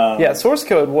 Yeah, Source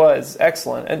Code was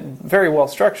excellent and very well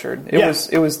structured.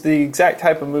 It was the exact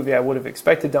type of movie I would have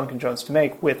expected Duncan Jones to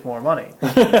make with more money.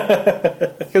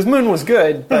 Because Moon was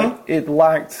good, but it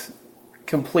lacked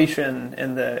completion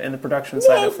in the production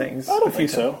side of things. I don't think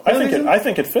so. I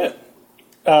think it fit.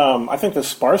 I think the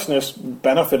sparseness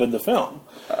benefited the film.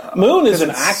 Moon is an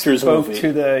actor's movie.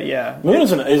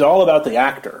 Moon is all about the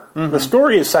actor. The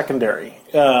story is secondary.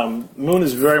 Moon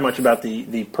is very much about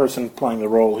the person playing the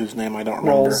role whose name I don't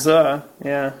remember.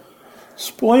 Yeah.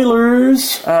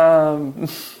 Spoilers.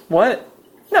 What?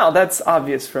 No, that's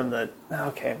obvious from the...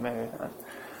 Okay, maybe not.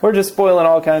 We're just spoiling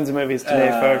all kinds of movies today,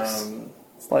 folks.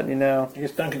 Just letting you know. I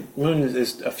guess Moon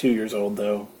is a few years old,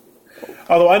 though.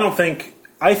 Although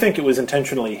I think it was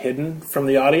intentionally hidden from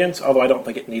the audience, although I don't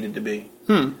think it needed to be.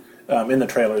 In the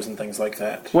trailers and things like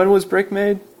that. When was Brick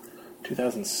made?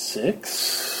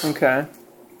 2006. Okay.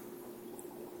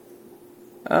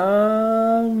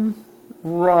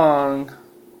 Wrong.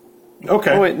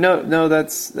 Okay. Oh, wait, no,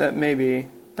 that may be...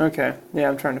 Okay, yeah,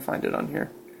 I'm trying to find it on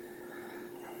here.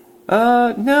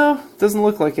 No, doesn't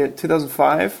look like it.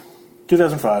 2005?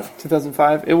 2005.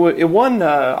 2005. It won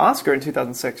Oscar in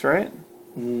 2006, right?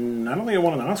 I don't think it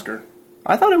won an Oscar.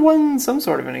 I thought it won some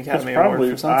sort of an Academy Award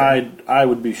for something. I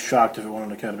would be shocked if it won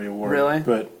an Academy Award. Really?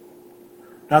 But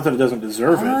not that it doesn't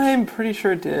deserve it. I'm pretty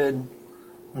sure it did.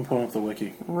 I'm pulling up the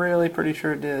wiki. Really pretty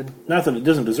sure it did. Not that it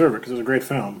doesn't deserve it, because it was a great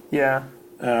film. Yeah.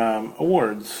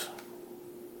 Awards.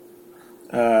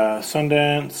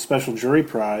 Sundance Special Jury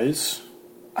Prize.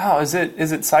 Oh, is it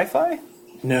sci-fi?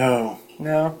 No.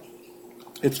 No.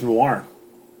 It's noir.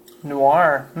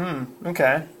 Noir.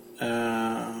 Okay.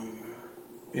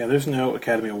 Yeah, there's no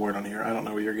Academy Award on here. I don't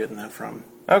know where you're getting that from.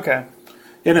 Okay.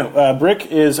 Brick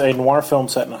is a noir film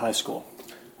set in a high school.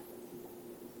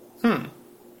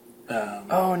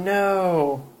 Oh,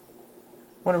 no.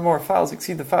 One or more files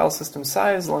exceed the file system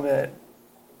size limit.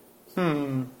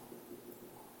 Well,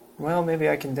 maybe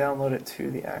I can download it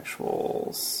to the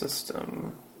actual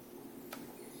system.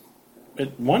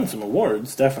 It won some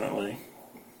awards, definitely.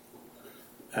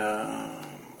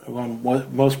 It won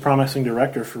Most Promising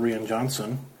Director for Rian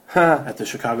Johnson at the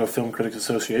Chicago Film Critics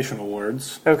Association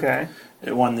Awards. Okay.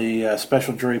 It won the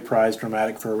Special Jury Prize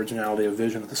Dramatic for Originality of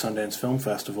Vision at the Sundance Film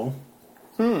Festival.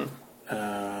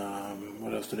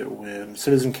 What else did it win?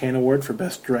 Citizen Kane Award for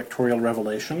Best Directorial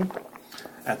Revelation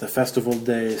at the Festival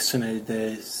des Cine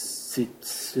des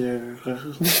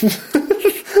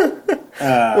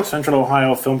Central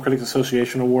Ohio Film Critics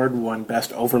Association Award won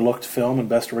Best Overlooked Film and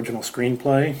Best Original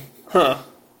Screenplay.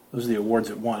 Those are the awards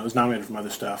it won. It was nominated from other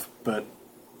stuff, but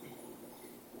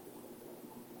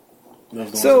those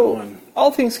are the ones it won.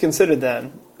 All things considered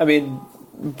then, I mean,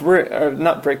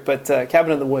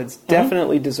 Cabin in the Woods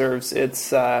definitely deserves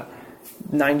its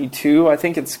 92. I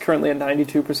think it's currently at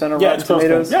 92% on Rotten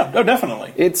Tomatoes. Yeah, oh,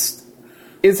 definitely. Is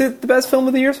it the best film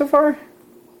of the year so far?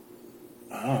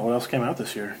 I don't know. What else came out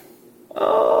this year?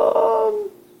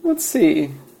 Let's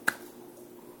see.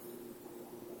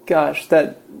 Gosh,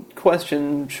 that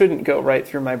question shouldn't go right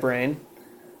through my brain.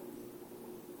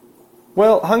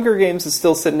 Well, Hunger Games is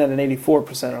still sitting at an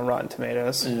 84% on Rotten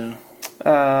Tomatoes. Yeah.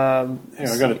 Here,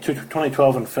 I got a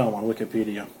 2012 in film on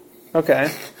Wikipedia. Okay.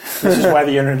 This is why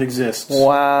the internet exists.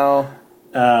 Wow.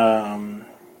 And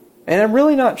I'm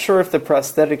really not sure if the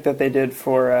prosthetic that they did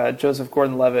for Joseph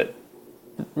Gordon-Levitt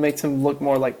makes him look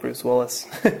more like Bruce Willis.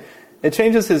 It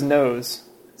changes his nose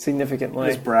significantly.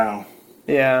 His brow.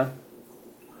 Yeah.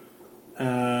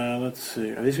 Let's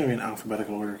see. Are these going to be in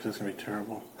alphabetical order? Because that's going to be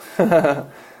terrible.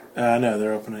 No,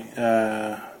 they're opening.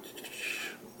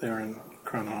 They're in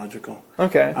chronological.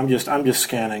 Okay. I'm just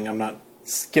scanning. I'm not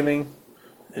skimming.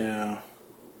 Yeah.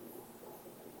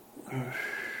 I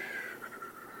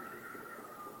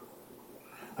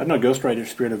don't know. Ghost Rider: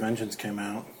 Spirit of Vengeance came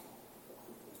out.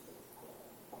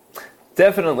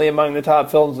 Definitely among the top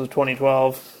films of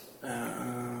 2012.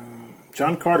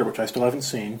 John Carter, which I still haven't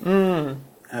seen,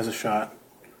 has a shot.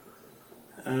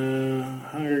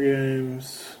 Hunger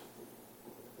Games,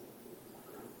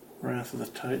 Wrath of the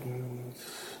Titans.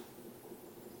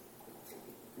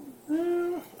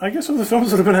 I guess of the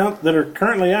films that have been out, that are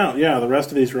currently out, yeah, the rest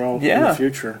of these are all in the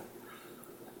future.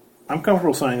 I'm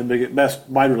comfortable saying the best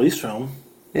wide release film.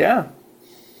 Yeah.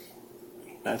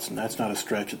 That's not a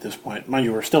stretch at this point. Mind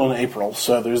you, we're still in April,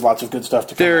 so there's lots of good stuff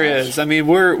to come There out. is. I mean,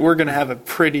 we're going to have a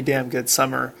pretty damn good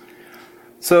summer.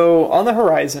 So, on the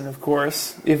horizon, of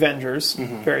course, the Avengers,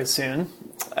 very soon.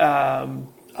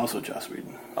 Also Joss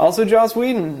Whedon. Also Joss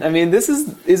Whedon. I mean, is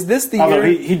this the Although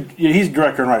year? he's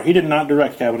director and writer. He did not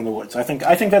direct Cabin in the Woods. I think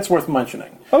that's worth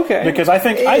mentioning. Okay. Because I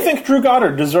think Drew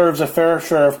Goddard deserves a fair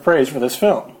share of praise for this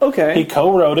film. Okay. He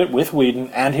co-wrote it with Whedon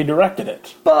and he directed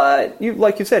it. But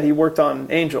like you said, he worked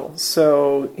on Angel,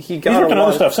 so he's worked on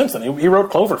other stuff since then. He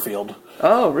wrote Cloverfield.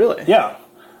 Oh, really? Yeah.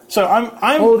 So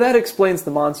I'm. Oh, that explains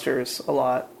the monsters a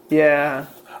lot. Yeah.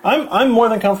 I'm more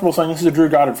than comfortable saying this is a Drew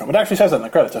Goddard film. It actually says that in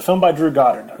the credits. A film by Drew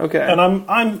Goddard. Okay. And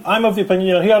I'm of the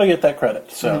opinion, he ought to get that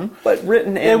credit. So. But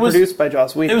written and produced by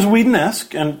Joss Whedon. It was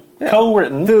Whedon-esque and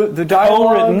co-written. The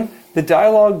dialogue, co-written. The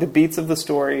dialogue, the beats of the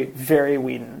story, very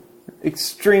Whedon.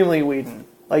 Extremely Whedon.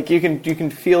 Like you can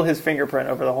feel his fingerprint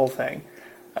over the whole thing.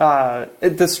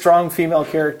 The strong female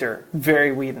character,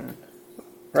 very Whedon.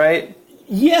 Right?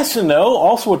 Yes and no.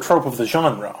 Also a trope of the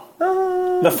genre.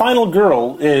 The final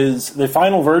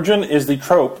virgin is the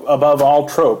trope above all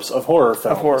tropes of horror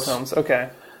films.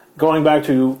 Okay. Going back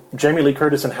to Jamie Lee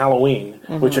Curtis and Halloween,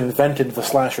 which invented the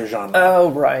slasher genre. Oh,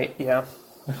 right, yeah.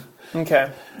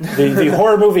 Okay. The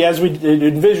horror movie as we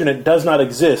envision it does not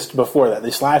exist before that.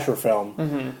 The slasher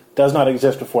film does not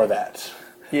exist before that.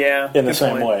 Yeah. In the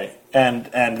same way. And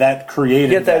that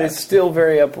created Yet that is still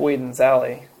very up Whedon's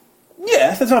alley.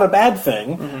 Yes, that's not a bad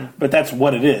thing, but that's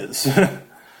what it is.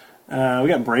 We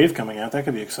got Brave coming out. That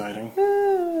could be exciting.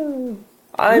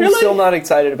 I'm still not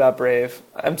excited about Brave.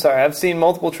 I'm sorry. I've seen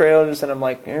multiple trailers, and I'm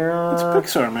like, It's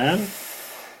Pixar, man.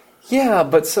 Yeah,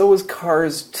 but so was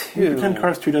Cars 2. Pretend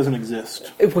Cars 2 doesn't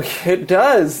exist. It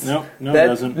does. No, it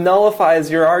doesn't. That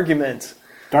nullifies your argument.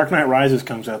 Dark Knight Rises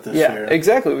comes out this year. Yeah,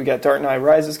 exactly. We got Dark Knight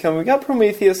Rises coming. We got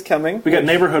Prometheus coming. We got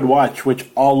Neighborhood Watch, which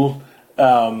all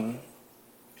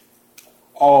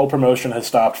promotion has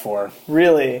stopped for.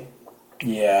 Really?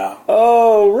 Yeah.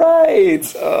 Oh,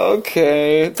 right.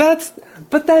 Okay.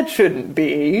 But that shouldn't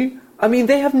be. I mean,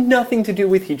 they have nothing to do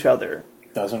with each other.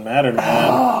 Doesn't matter, man.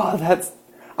 Oh,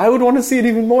 I would want to see it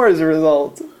even more as a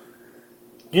result. Do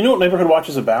you know what Neighborhood Watch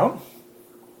is about?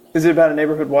 Is it about a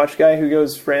neighborhood watch guy who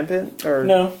goes rampant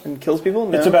and kills people?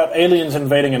 No. It's about aliens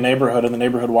invading a neighborhood, and the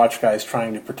neighborhood watch guy is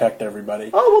trying to protect everybody.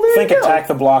 Oh, well, there Think you go. Attack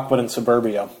the Block, but in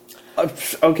suburbia.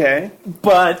 Okay.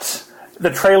 But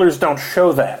the trailers don't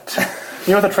show that.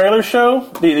 You know what the trailers show?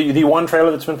 The one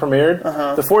trailer that's been premiered?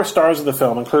 Uh-huh. The 4 stars of the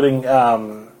film, including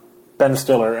Ben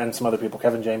Stiller and some other people.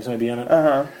 Kevin James may be in it.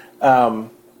 Uh-huh.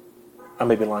 I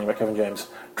may be lying about Kevin James.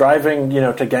 Driving,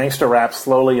 to gangster rap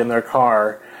slowly in their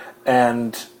car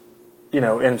and...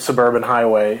 in suburban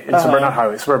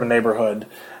suburban neighborhood.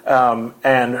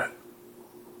 And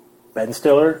Ben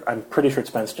Stiller, I'm pretty sure it's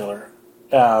Ben Stiller,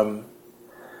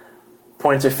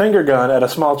 points a finger gun at a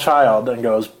small child and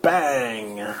goes,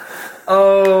 bang!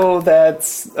 Oh,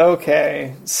 that's...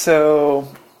 Okay. So...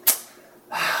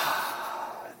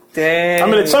 Dang. I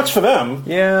mean, it sucks for them.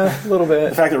 Yeah, a little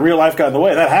bit. The fact that real life got in the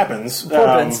way, that happens. Poor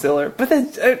Ben Stiller. But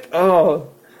then... Yeah,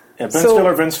 Ben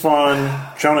Stiller, Vince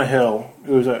Vaughn, Jonah Hill,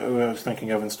 who I was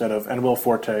thinking of instead of, and Will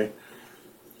Forte.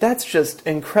 That's just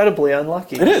incredibly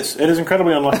unlucky. It is. It is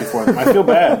incredibly unlucky for them. I feel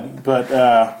bad,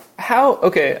 but... How...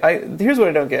 Okay, here's what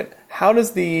I don't get. How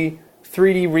does the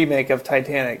 3D remake of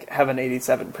Titanic have an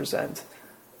 87%?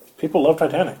 People love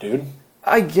Titanic, dude.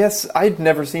 I guess I'd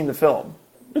never seen the film.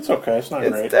 It's okay. It's not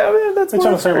great. That's it's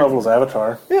on the same level as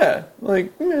Avatar. Yeah,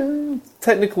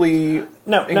 technically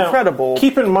incredible. Now,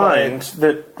 keep in mind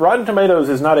that Rotten Tomatoes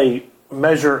is not a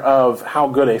measure of how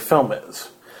good a film is.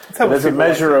 It is a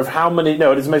measure of how many.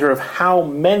 No, it is a measure of how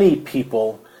many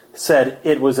people said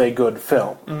it was a good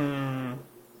film.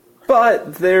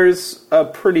 But there's a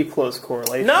pretty close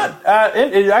correlation.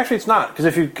 It's not, because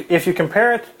if you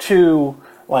compare it to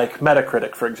like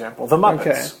Metacritic, for example, The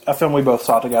Muppets, a film we both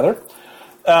saw together,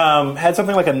 had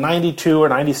something like a 92 or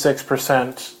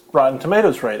 96% Rotten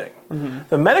Tomatoes rating. Mm-hmm.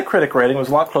 The Metacritic rating was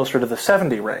a lot closer to the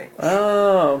 70 range.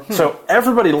 Oh, so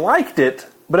everybody liked it,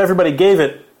 but everybody gave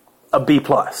it a B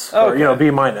plus, or B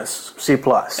minus, C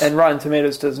plus. And Rotten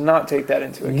Tomatoes does not take that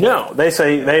into account. No, they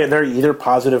say they're either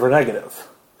positive or negative.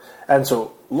 And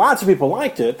so lots of people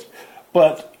liked it,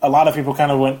 but a lot of people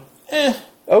kind of went, eh.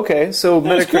 Okay, so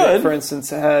Metacritic, for instance,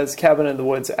 has Cabin in the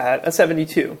Woods at a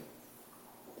 72.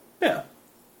 Yeah.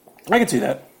 I can see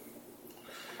that.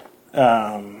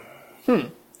 So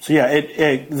yeah,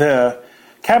 the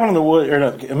Cabin in the Woods,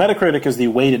 Metacritic is the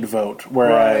weighted vote,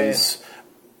 whereas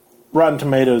Rotten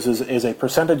Tomatoes is a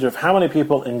percentage of how many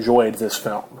people enjoyed this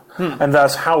film, and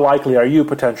thus how likely are you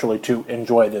potentially to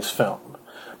enjoy this film.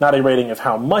 Not a rating of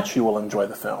how much you will enjoy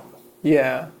the film.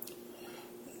 Yeah.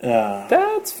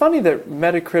 That's funny that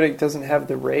Metacritic doesn't have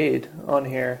the raid on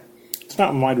here. It's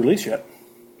not in wide release yet.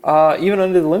 Even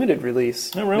under the limited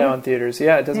release now in theaters.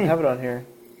 Yeah, it doesn't have it on here.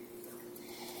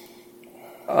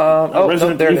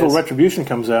 Resident Evil Retribution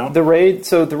comes out. The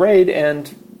Raid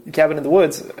and Cabin in the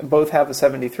Woods both have a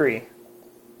 73.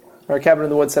 Or Cabin in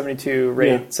the Woods 72,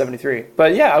 Raid 73.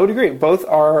 But yeah, I would agree. Both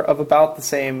are of about the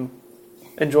same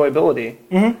enjoyability.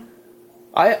 Mm-hmm.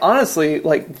 I honestly,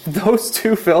 those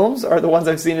two films are the ones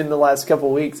I've seen in the last couple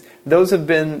of weeks. Those have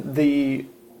been the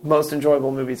most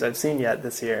enjoyable movies I've seen yet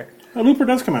this year. Oh, Looper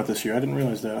does come out this year. I didn't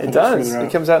realize that. It does.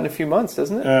 It comes out in a few months,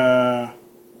 doesn't it?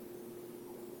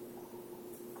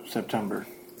 September.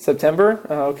 September?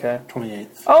 Oh, okay.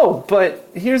 28th. Oh, but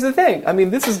here's the thing. I mean,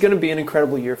 this is going to be an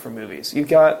incredible year for movies.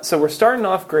 So we're starting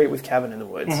off great with Cabin in the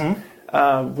Woods.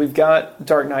 Mm-hmm. We've got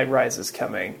Dark Knight Rises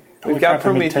coming. We've got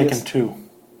Prometheus. They made Taken 2.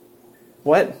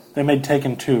 What? They made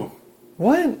Taken 2.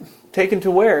 What? Taken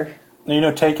to where? You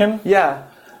know Taken? Yeah.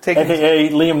 Taken AKA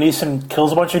Liam Neeson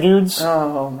kills a bunch of dudes?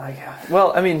 Oh, my God.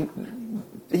 Well, I mean,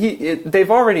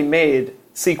 they've already made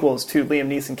sequels to Liam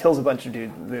Neeson kills a bunch of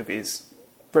dudes movies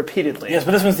repeatedly. Yes,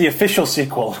 but this one's the official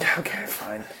sequel. Okay,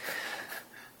 fine.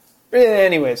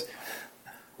 Anyways,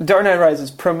 Dark Knight Rises,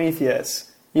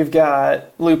 Prometheus. You've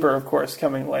got Looper, of course,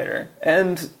 coming later.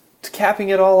 And capping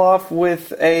it all off with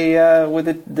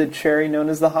the cherry known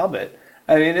as The Hobbit.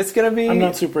 I mean, it's going to be... I'm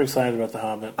not super excited about The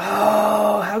Hobbit.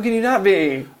 Oh, how can you not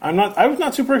be? I was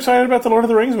not super excited about the Lord of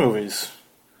the Rings movies.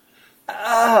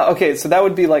 Okay, so that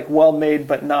would be well made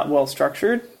but not well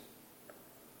structured?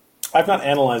 I've not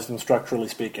analyzed them structurally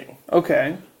speaking.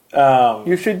 Okay.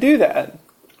 You should do that.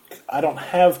 I don't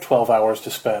have 12 hours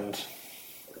to spend.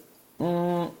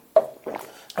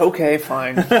 Okay,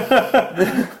 fine.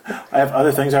 I have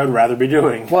other things I would rather be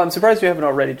doing. Well, I'm surprised you haven't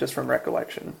already, just from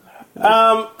recollection.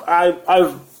 I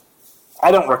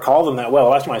don't recall them that well.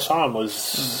 The last time I saw them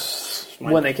was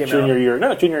when they came out. Junior year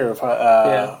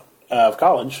of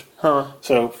college. Huh.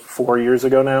 So 4 years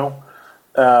ago now.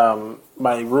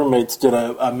 My roommates did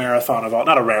a marathon of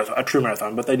not a marathon, a true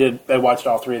marathon, but they watched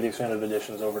all 3 of the extended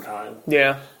editions over time.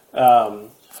 Yeah.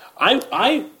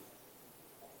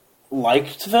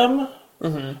 liked them,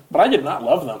 but I did not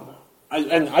love them.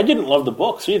 And I didn't love the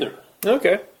books either.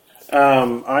 Okay.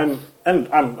 I'm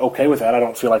okay with that. I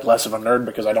don't feel like less of a nerd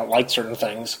because I don't like certain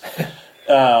things.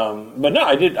 But no,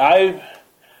 I did.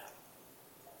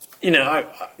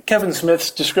 Kevin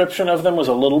Smith's description of them was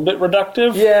a little bit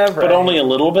reductive. Yeah, right. But only a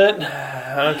little bit.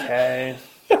 Okay.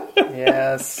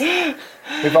 Yes.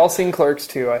 We've all seen Clerks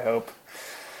too, I hope.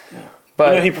 Yeah.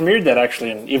 But he premiered that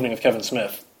actually in Evening with Kevin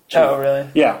Smith. Too. Oh, really?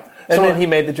 Yeah. And then he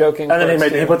made the joke in Clerks. And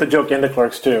then he put the joke into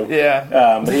Clerks too.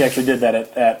 Yeah. But he actually did that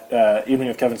at Evening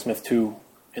with Kevin Smith 2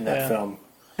 in that film,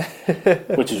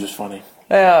 which is just funny.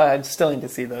 Yeah, I still need to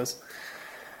see those.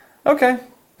 Okay.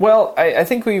 Well, I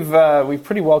think we've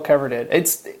pretty well covered it.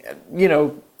 It's,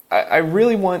 I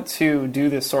really want to do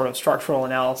this sort of structural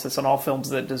analysis on all films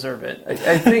that deserve it.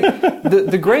 I think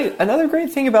another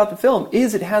great thing about the film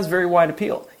is it has very wide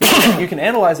appeal. You can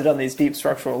analyze it on these deep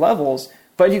structural levels,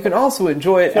 but you can also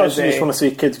enjoy it as you just want to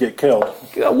see kids get killed.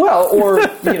 Well, or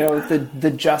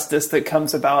the justice that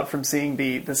comes about from seeing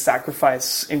the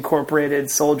sacrifice incorporated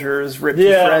soldiers ripped to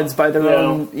shreds by their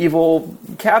own evil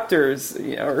captors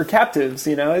or captives.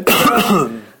 There's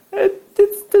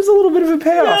a little bit of a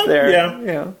payoff there.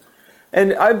 Yeah.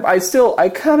 And I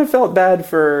kind of felt bad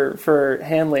for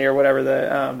Hanley or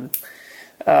whatever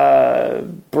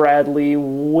Bradley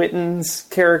Whitten's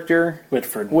character.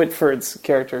 Whitford's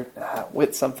character.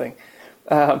 Whit something.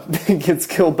 Gets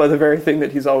killed by the very thing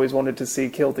that he's always wanted to see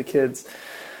kill the kids.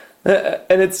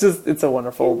 And it's a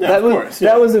wonderful... That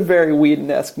was a very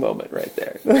Whedon-esque moment right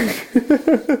there.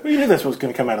 You knew this was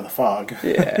going to come out of the fog.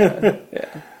 Yeah.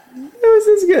 It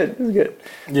was good. It was good.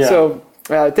 Yeah. So...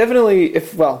 definitely,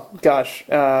 if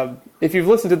you've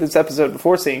listened to this episode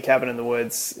before seeing Cabin in the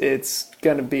Woods, it's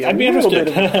going to be a little bit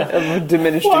of a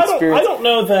diminished experience. I don't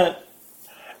know that,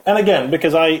 and again,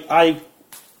 because I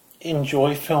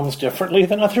enjoy films differently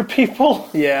than other people.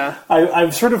 Yeah.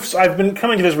 I've been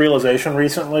coming to this realization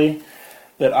recently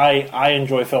that I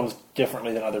enjoy films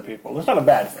differently than other people. It's not a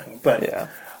bad thing, but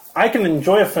I can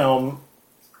enjoy a film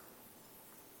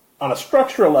on a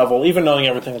structural level, even knowing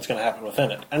everything that's going to happen within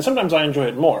it. And sometimes I enjoy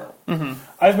it more. Mm-hmm.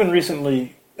 I've been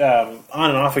recently, on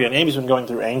and off again, Amy's been going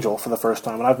through Angel for the first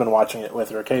time, and I've been watching it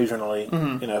with her occasionally,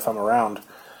 if I'm around.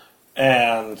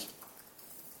 And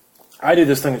I do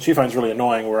this thing that she finds really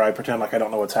annoying, where I pretend like I don't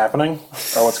know what's happening,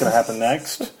 or what's going to happen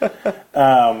next.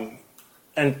 And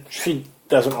she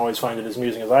doesn't always find it as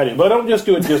amusing as I do. But I don't just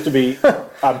do it just to be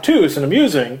obtuse and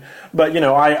amusing, but,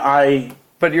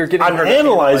 But you're getting. I'm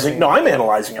analyzing it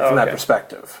from that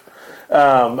perspective,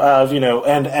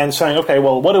 and saying, okay,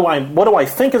 well, what do I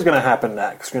think is going to happen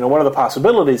next? What are the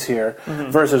possibilities here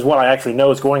versus what I actually know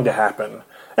is going to happen?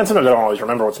 And sometimes I don't always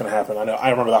remember what's going to happen.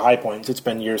 I remember the high points. It's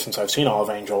been years since I've seen all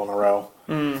of Angel in a row,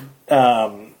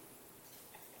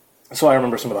 so I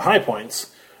remember some of the high points.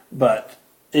 But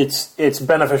it's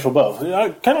beneficial both.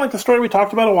 Kind of like the story we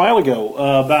talked about a while ago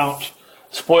about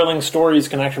spoiling stories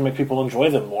can actually make people enjoy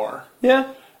them more.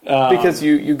 Yeah, because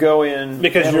you go in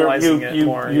because analyzing it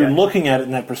more. You're looking at it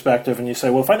in that perspective, and you say,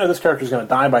 well, if I know this character's going to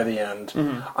die by the end,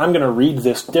 I'm going to read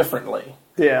this differently.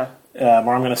 Yeah.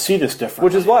 Or I'm going to see this differently.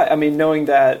 Which is why, knowing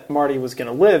that Marty was going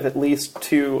to live at least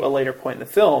to a later point in the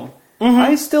film,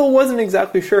 I still wasn't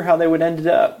exactly sure how they would end it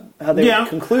up, how they would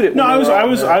conclude it. No, I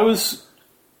was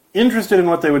interested in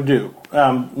what they would do,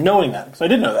 knowing that, because I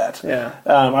did know that. Yeah.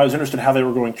 I was interested in how they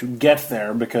were going to get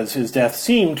there, because his death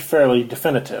seemed fairly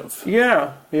definitive.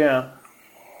 Yeah.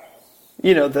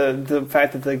 The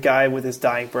fact that the guy with his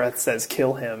dying breath says,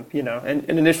 kill him, and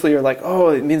initially you're like, oh,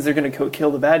 it means they're going to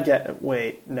kill the bad guy.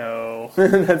 Wait, no.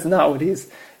 That's not what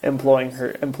he's employing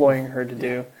her to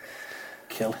do.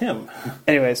 Kill him.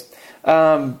 Anyways,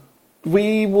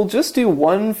 we will just do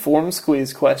one form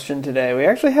squeeze question today. We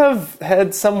actually have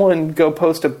had someone go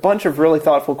post a bunch of really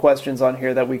thoughtful questions on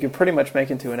here that we could pretty much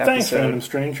make into an episode. Thanks, Random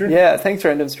Stranger. Yeah, thanks,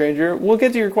 Random Stranger. We'll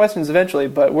get to your questions eventually,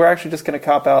 but we're actually just going to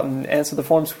cop out and answer the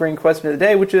form screen question of the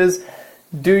day, which is,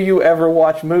 do you ever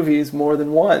watch movies more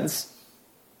than once?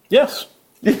 Yes.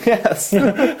 Yes.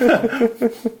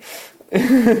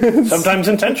 Sometimes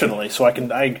intentionally, so I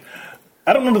don't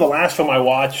remember the last film I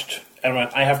watched, and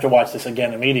I have to watch this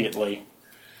again immediately.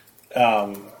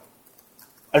 I've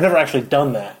never actually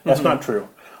done that. That's not true.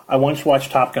 I once watched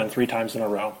Top Gun 3 times in a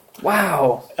row.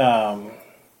 Wow. To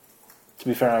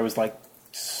be fair, I was like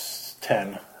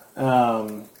 10. It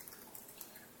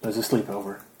was a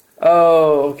sleepover.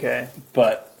 Oh, okay.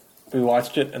 But we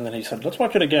watched it, and then he said, let's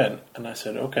watch it again. And I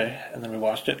said, okay. And then we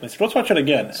watched it, and he said, let's watch it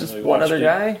again. And just we one watched other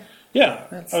guy? Yeah.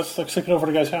 I was like sleeping over at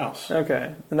a guy's house.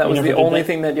 Okay. And that was the only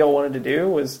thing that y'all wanted to do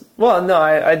was... Well, no,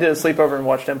 I did a sleepover and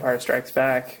watched Empire Strikes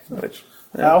Back, which...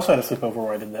 I also had a sleepover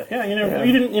where I did that. Yeah,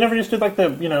 you never just did like the,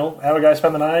 have a guy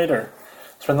spend the night or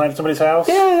spend the night at somebody's house?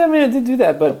 Yeah, I mean, I did do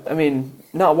that, but, I mean,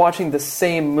 not watching the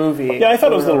same movie. Yeah, I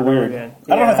thought it was a little weird. Again.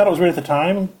 I don't know if I thought it was weird at the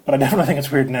time, but I definitely think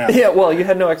it's weird now. Yeah, well, you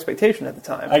had no expectation at the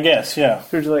time. I guess, yeah.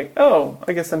 So you're just like, oh,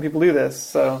 I guess some people do this,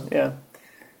 so, yeah.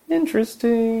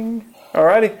 Interesting.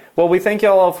 Alrighty. Well, we thank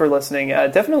y'all all for listening.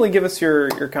 Definitely give us your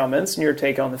comments and your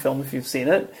take on the film if you've seen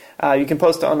it. You can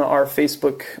post on our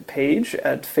Facebook page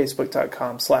at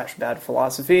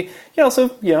facebook.com/badphilosophy. You can also,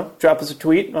 drop us a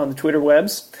tweet on the Twitter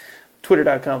webs,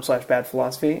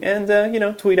 twitter.com/badphilosophy,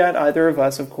 and, tweet at either of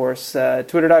us, of course,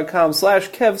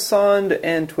 twitter.com/KevSond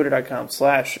and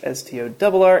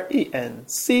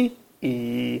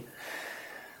twitter.com/STORRENCE.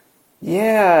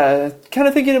 Yeah, kind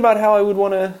of thinking about how I would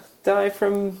want to die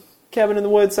from Cabin in the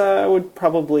Woods. I would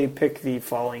probably pick the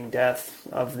falling death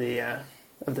of the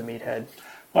meathead.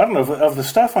 Well, I don't know. Of the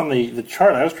stuff on the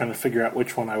chart, I was trying to figure out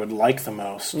which one I would like the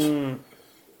most.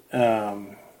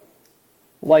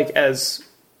 Like as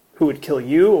who would kill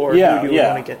you, or who you would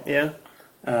want to get? Yeah.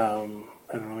 I don't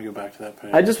know. Let me go back to that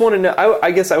page. I just want to know. I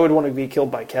guess I would want to be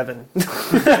killed by Kevin.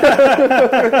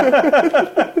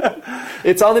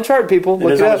 It's on the chart, people.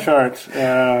 Look it is it on up. the chart.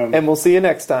 And we'll see you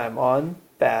next time on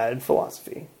Bad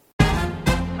Philosophy.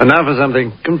 And now for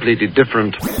something completely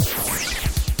different.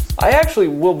 I actually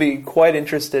will be quite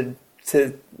interested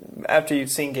to, after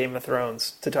you've seen Game of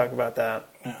Thrones, to talk about that.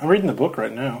 I'm reading the book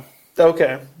right now.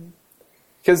 Okay.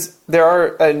 Because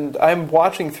and I'm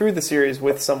watching through the series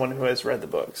with someone who has read the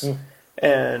books.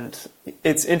 And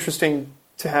it's interesting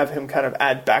to have him kind of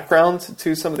add background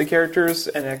to some of the characters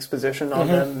and exposition on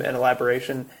them and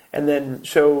elaboration, and then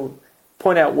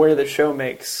point out where the show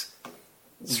makes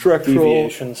structural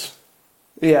Deviations.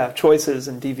 Yeah, choices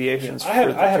and deviations for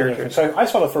the characters. I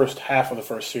saw the first half of the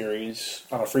first series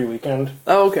on a free weekend.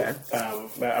 Oh, okay.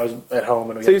 I was at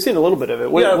home. So you've seen a little bit of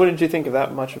it. What did you think of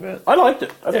that much of it? I liked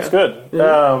it. I think it's good.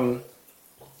 Mm-hmm.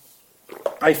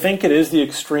 I think it is the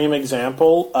extreme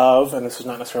example of, and this is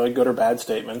not necessarily a good or bad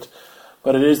statement,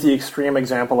 but it is the extreme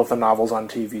example of the novels on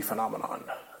TV phenomenon.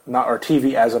 Or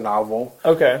TV as a novel.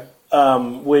 Okay.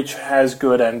 Which has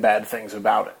good and bad things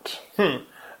about it.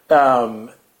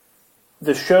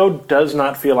 The show does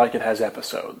not feel like it has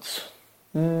episodes.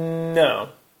 No.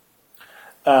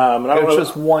 It's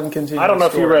just one continuous I don't know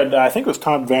if you story. read, I think it was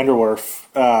Todd Vanderwerf,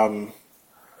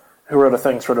 who wrote a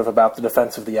thing sort of about the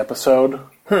defense of the episode.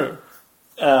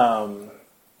 And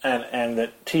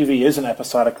that TV is an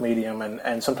episodic medium,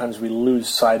 and sometimes we lose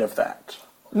sight of that.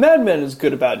 Mad Men is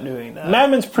good about doing that. Mad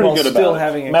Men's pretty good still about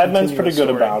having it. a Mad Men's pretty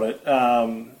continuous good story.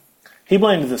 about it. He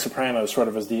blamed The Sopranos sort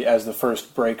of as the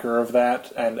first breaker of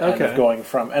that, and of going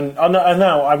from. And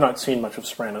now I've not seen much of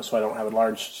Sopranos, so I don't have a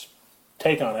large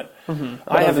take on it.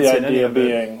 I haven't seen any of it.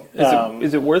 Being,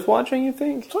 is it worth watching, you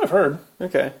think? that's what I've heard.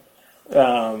 Okay.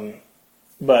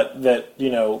 But that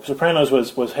Sopranos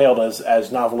was hailed as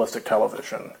novelistic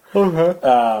television.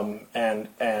 Okay.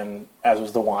 And as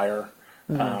was The Wire.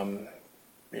 The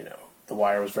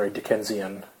Wire was very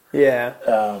Dickensian. Yeah.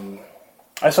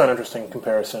 I saw an interesting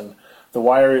comparison. The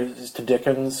Wire is to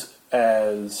Dickens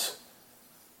as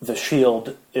The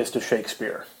Shield is to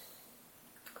Shakespeare.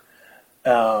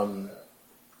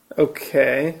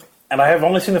 Okay. And I have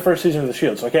only seen the first season of The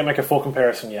Shield, so I can't make a full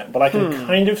comparison yet. But I can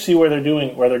kind of see where they're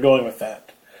going with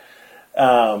that.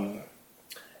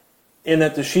 In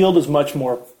that The Shield is much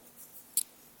more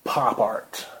pop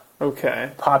art.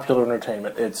 Okay. Popular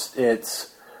entertainment.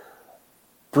 It's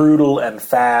brutal and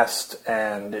fast,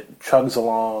 and it chugs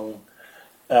along.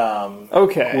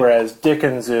 Okay. Whereas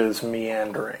Dickens is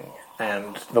meandering,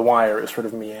 and The Wire is sort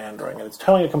of meandering, and it's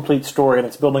telling a complete story, and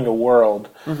it's building a world.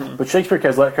 But Shakespeare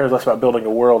cares less about building a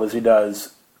world as he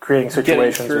does creating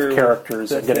situations with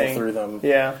characters and getting through them.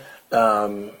 Yeah.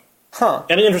 In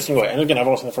an interesting way. And again, I've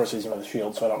only seen the first season of The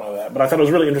Shield, so I don't know that. But I thought it was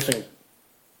a really interesting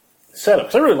setup,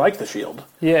 because I really like The Shield.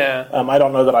 Yeah. I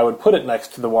don't know that I would put it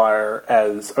next to The Wire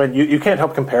as... I mean, you can't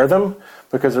help compare them,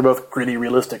 because they're both gritty,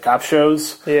 realistic cop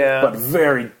shows, but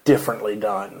very differently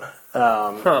done.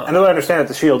 And as I understand it,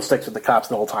 The Shield sticks with the cops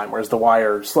the whole time, whereas The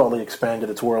Wire slowly expanded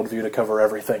its worldview to cover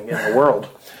everything in the world,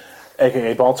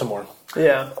 a.k.a. Baltimore.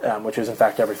 Yeah. Which is, in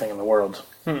fact, everything in the world.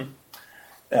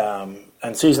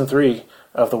 And Season 3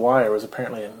 of The Wire was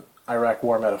apparently an Iraq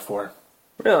war metaphor.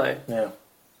 Really? Yeah.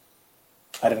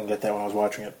 I didn't get that when I was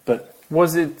watching it, but...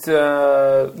 Was it,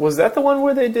 was that the one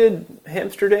where they did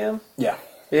Amsterdam? Yeah.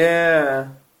 Yeah.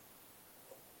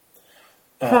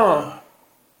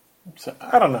 So,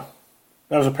 I don't know.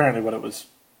 That was apparently what it was,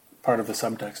 part of the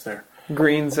subtext there.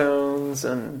 Green zones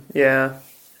and, yeah.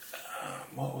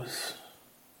 What was...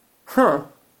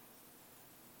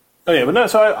 Oh yeah, but no.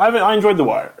 So I enjoyed The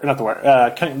Wire, not The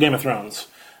Wire, Game of Thrones.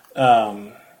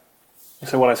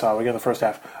 So what I saw again the first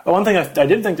half. One thing I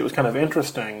did think that was kind of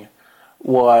interesting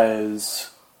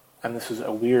was, and this is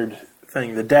a weird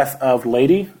thing, the death of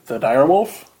Lady, the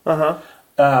direwolf,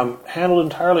 handled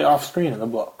entirely off screen in the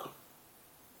book.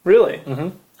 Really? Mm-hmm.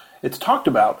 It's talked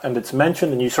about and it's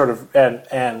mentioned, and you sort of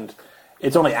and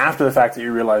it's only after the fact that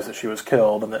you realize that she was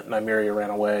killed and that Nymeria ran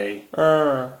away.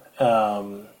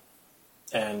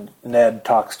 And Ned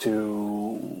talks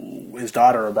to his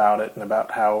daughter about it and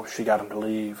about how she got him to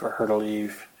leave, or her to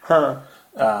leave.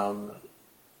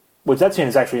 Which that scene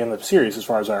is actually in the series, as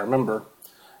far as I remember.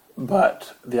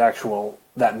 But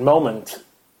that moment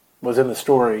was in the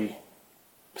story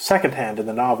secondhand in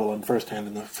the novel and firsthand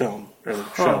in the film, or the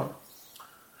show.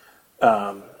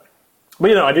 But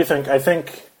I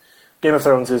think Game of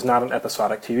Thrones is not an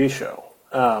episodic TV show,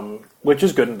 which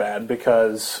is good and bad,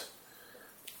 because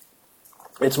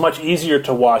it's much easier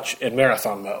to watch in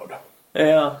marathon mode.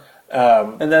 Yeah.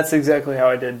 And that's exactly how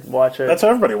I did watch it. That's how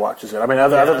everybody watches it. I mean,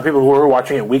 other than the people who are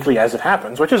watching it weekly as it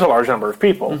happens, which is a large number of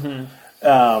people.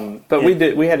 Mm-hmm. But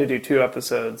we had to do 2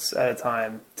 episodes at a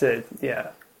time to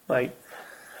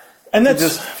and that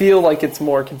just feel like it's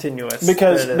more continuous.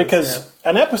 Because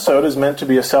an episode is meant to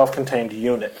be a self-contained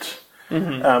unit.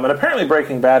 Mm-hmm. And apparently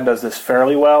Breaking Bad does this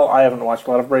fairly well. I haven't watched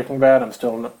a lot of Breaking Bad. I'm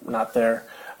still not there.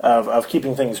 Of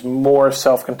keeping things more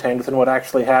self-contained within what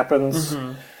actually happens,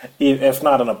 if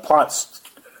not on a plot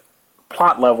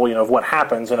level, of what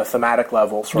happens, in a thematic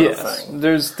level sort of thing.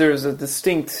 There's a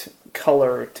distinct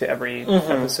color to every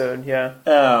episode,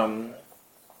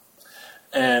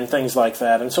 and things like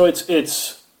that. And so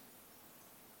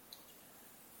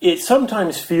it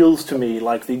sometimes feels to me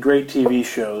like the great TV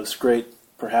shows, great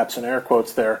perhaps in air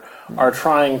quotes there, are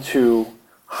trying to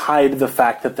hide the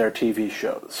fact that they're TV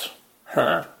shows.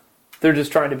 They're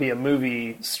just trying to be a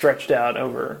movie stretched out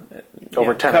over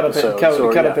 10 episodes.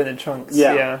 Cut up into chunks.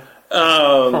 Yeah.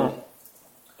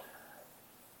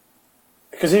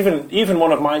 Because even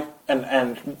one of my,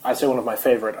 and I say one of my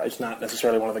favorite, it's not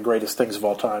necessarily one of the greatest things of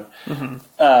all time,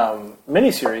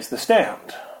 miniseries, The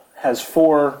Stand, has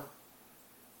 4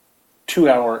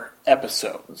 2-hour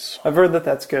episodes. I've heard that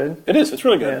that's good. It is. It's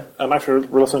really good. Yeah. I'm actually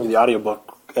listening to the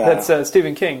audiobook. That's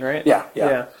Stephen King, right?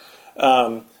 Yeah.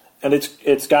 And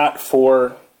it's got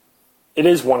 4... It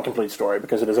is one complete story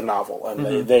because it is a novel,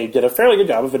 and they did a fairly good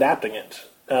job of adapting it.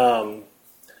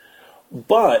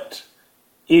 But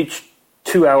each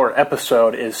 2-hour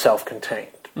episode is self-contained.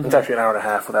 It's actually an hour and a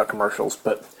half without commercials,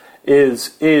 but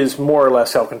is more or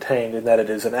less self-contained in that it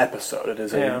is an episode. It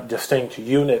is a distinct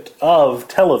unit of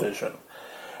television.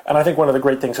 And I think one of the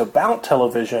great things about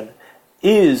television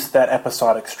is that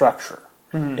episodic structure,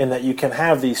 in that you can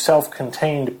have these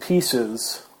self-contained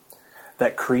pieces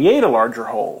that create a larger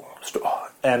whole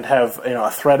and have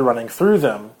a thread running through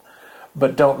them,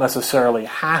 but don't necessarily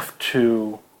have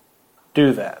to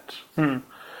do that.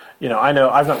 I know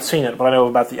I've not seen it, but I know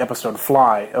about the episode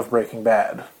Fly of Breaking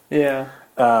Bad. Yeah.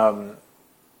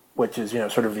 Which is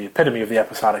sort of the epitome of the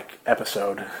episodic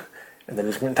episode, and that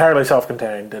is entirely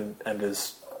self-contained and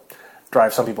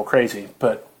drives some people crazy.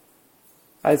 But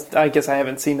I guess I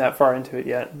haven't seen that far into it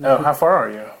yet. Oh, how far are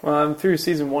you? Well, I'm through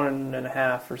season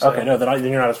 1.5 or so. Okay, no, then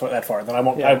you're not that far. Then I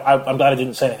won't. Yeah. I'm glad I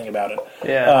didn't say anything about it.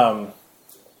 Yeah.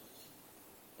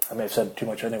 I may have said too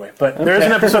much anyway, but there is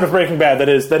an episode of Breaking Bad that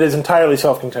is entirely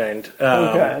self-contained.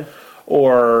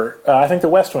 Or I think The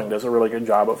West Wing does a really good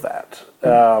job of that,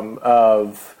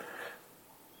 of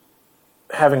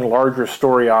having larger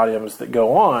story items that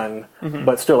go on,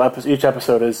 but still each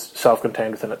episode is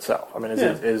self-contained within itself. I mean,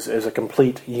 is a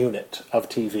complete unit of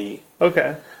TV.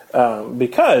 Okay.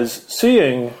 Because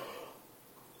TV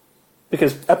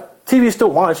is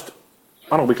still watched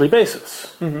on a weekly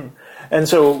basis. And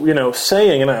so,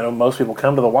 saying, and I know most people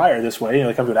come to The Wire this way,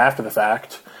 they come to it after the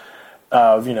fact,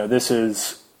 of, this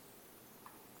is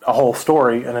a whole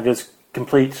story, and it is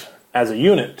complete as a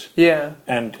unit. Yeah.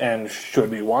 And should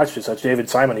be watched as such. David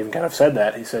Simon even kind of said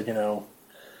that. He said,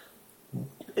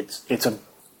 it's a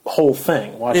whole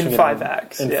thing. Watching in 5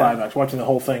 acts. In 5 acts. Watching the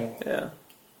whole thing. Yeah.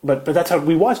 But that's how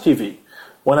we watch TV,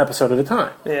 one episode at a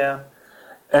time. Yeah.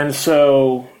 And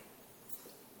so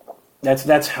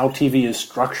that's how TV is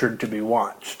structured to be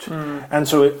watched. And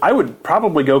so I would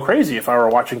probably go crazy if I were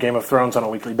watching Game of Thrones on a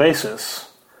weekly basis.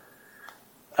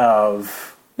 The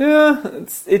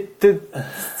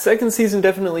second season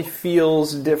definitely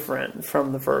feels different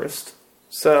from the first.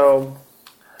 So,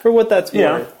 for what that's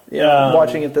worth,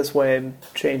 watching it this way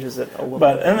changes it a little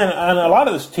bit. And a lot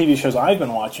of the TV shows I've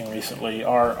been watching recently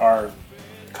are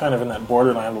kind of in that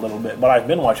borderland a little bit. But I've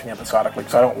been watching episodically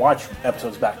because I don't watch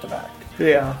episodes back to back.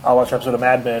 Yeah. I'll watch an episode of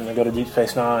Mad Men and go to Deep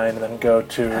Space Nine and then go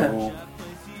to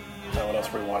what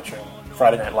else were we watching?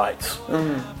 Friday Night Lights.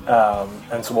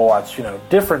 And so we'll watch,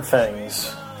 different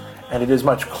things, and it is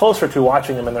much closer to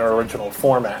watching them in their original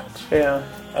format. Yeah.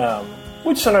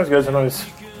 Which sometimes goes, sometimes it's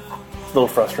a little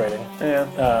frustrating.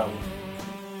 Yeah.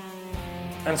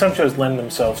 And some shows lend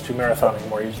themselves to marathoning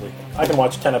more easily. I can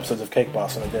watch 10 episodes of Cake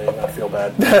Boss in a day and not feel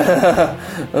bad.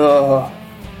 Oh.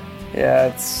 Yeah,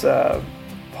 it's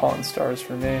Pawn Stars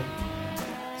for me.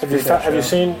 Have you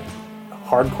seen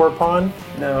Hardcore Pawn?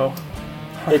 No.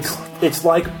 It's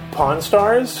like Pawn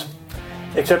Stars,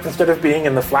 except instead of being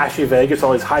in the flashy Vegas,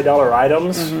 all these high dollar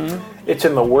items, it's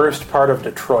in the worst part of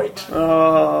Detroit.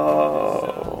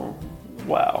 Oh.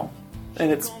 Wow. And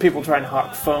it's people trying to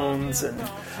hawk phones and...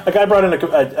 A guy brought in a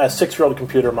 6-year-old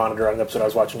computer monitor on an episode I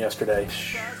was watching yesterday.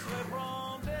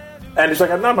 And he's like,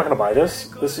 I'm not going to buy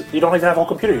this. You don't even have a whole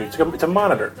computer. It's a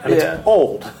monitor. And it's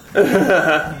old.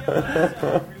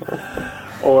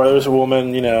 Or there's a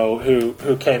woman,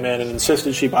 who came in and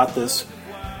insisted she bought this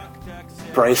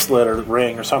bracelet or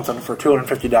ring or something for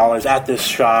 $250 at this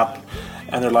shop.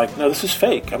 And they're like, no, this is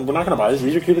fake. We're not going to buy this.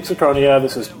 These are cubic zirconia.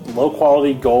 This is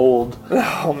low-quality gold.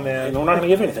 Oh, man. We're not going to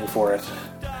give anything for it.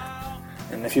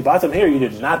 And if you bought them here, you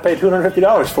did not pay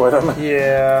 $250 for them.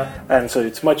 Yeah. And so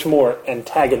it's much more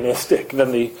antagonistic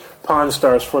than the Pawn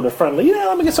Stars for the friendly.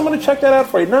 Let me get someone to check that out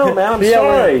for you. No, man, I'm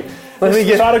sorry.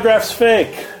 This autograph's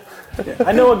fake.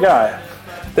 I know a guy.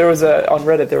 There was on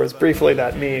Reddit, there was briefly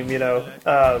that meme,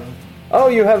 oh,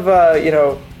 you have,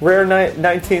 rare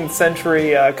 19th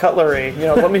century cutlery.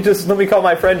 Let me call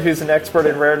my friend who's an expert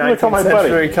in rare 19th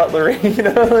century cutlery.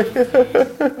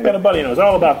 I got a buddy who knows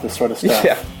all about this sort of stuff.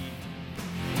 Yeah.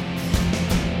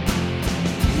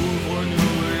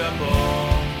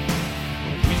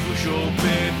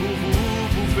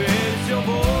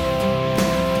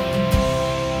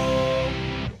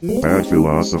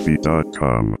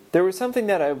 Badphilosophy.com. There was something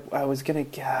that I was going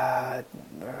to...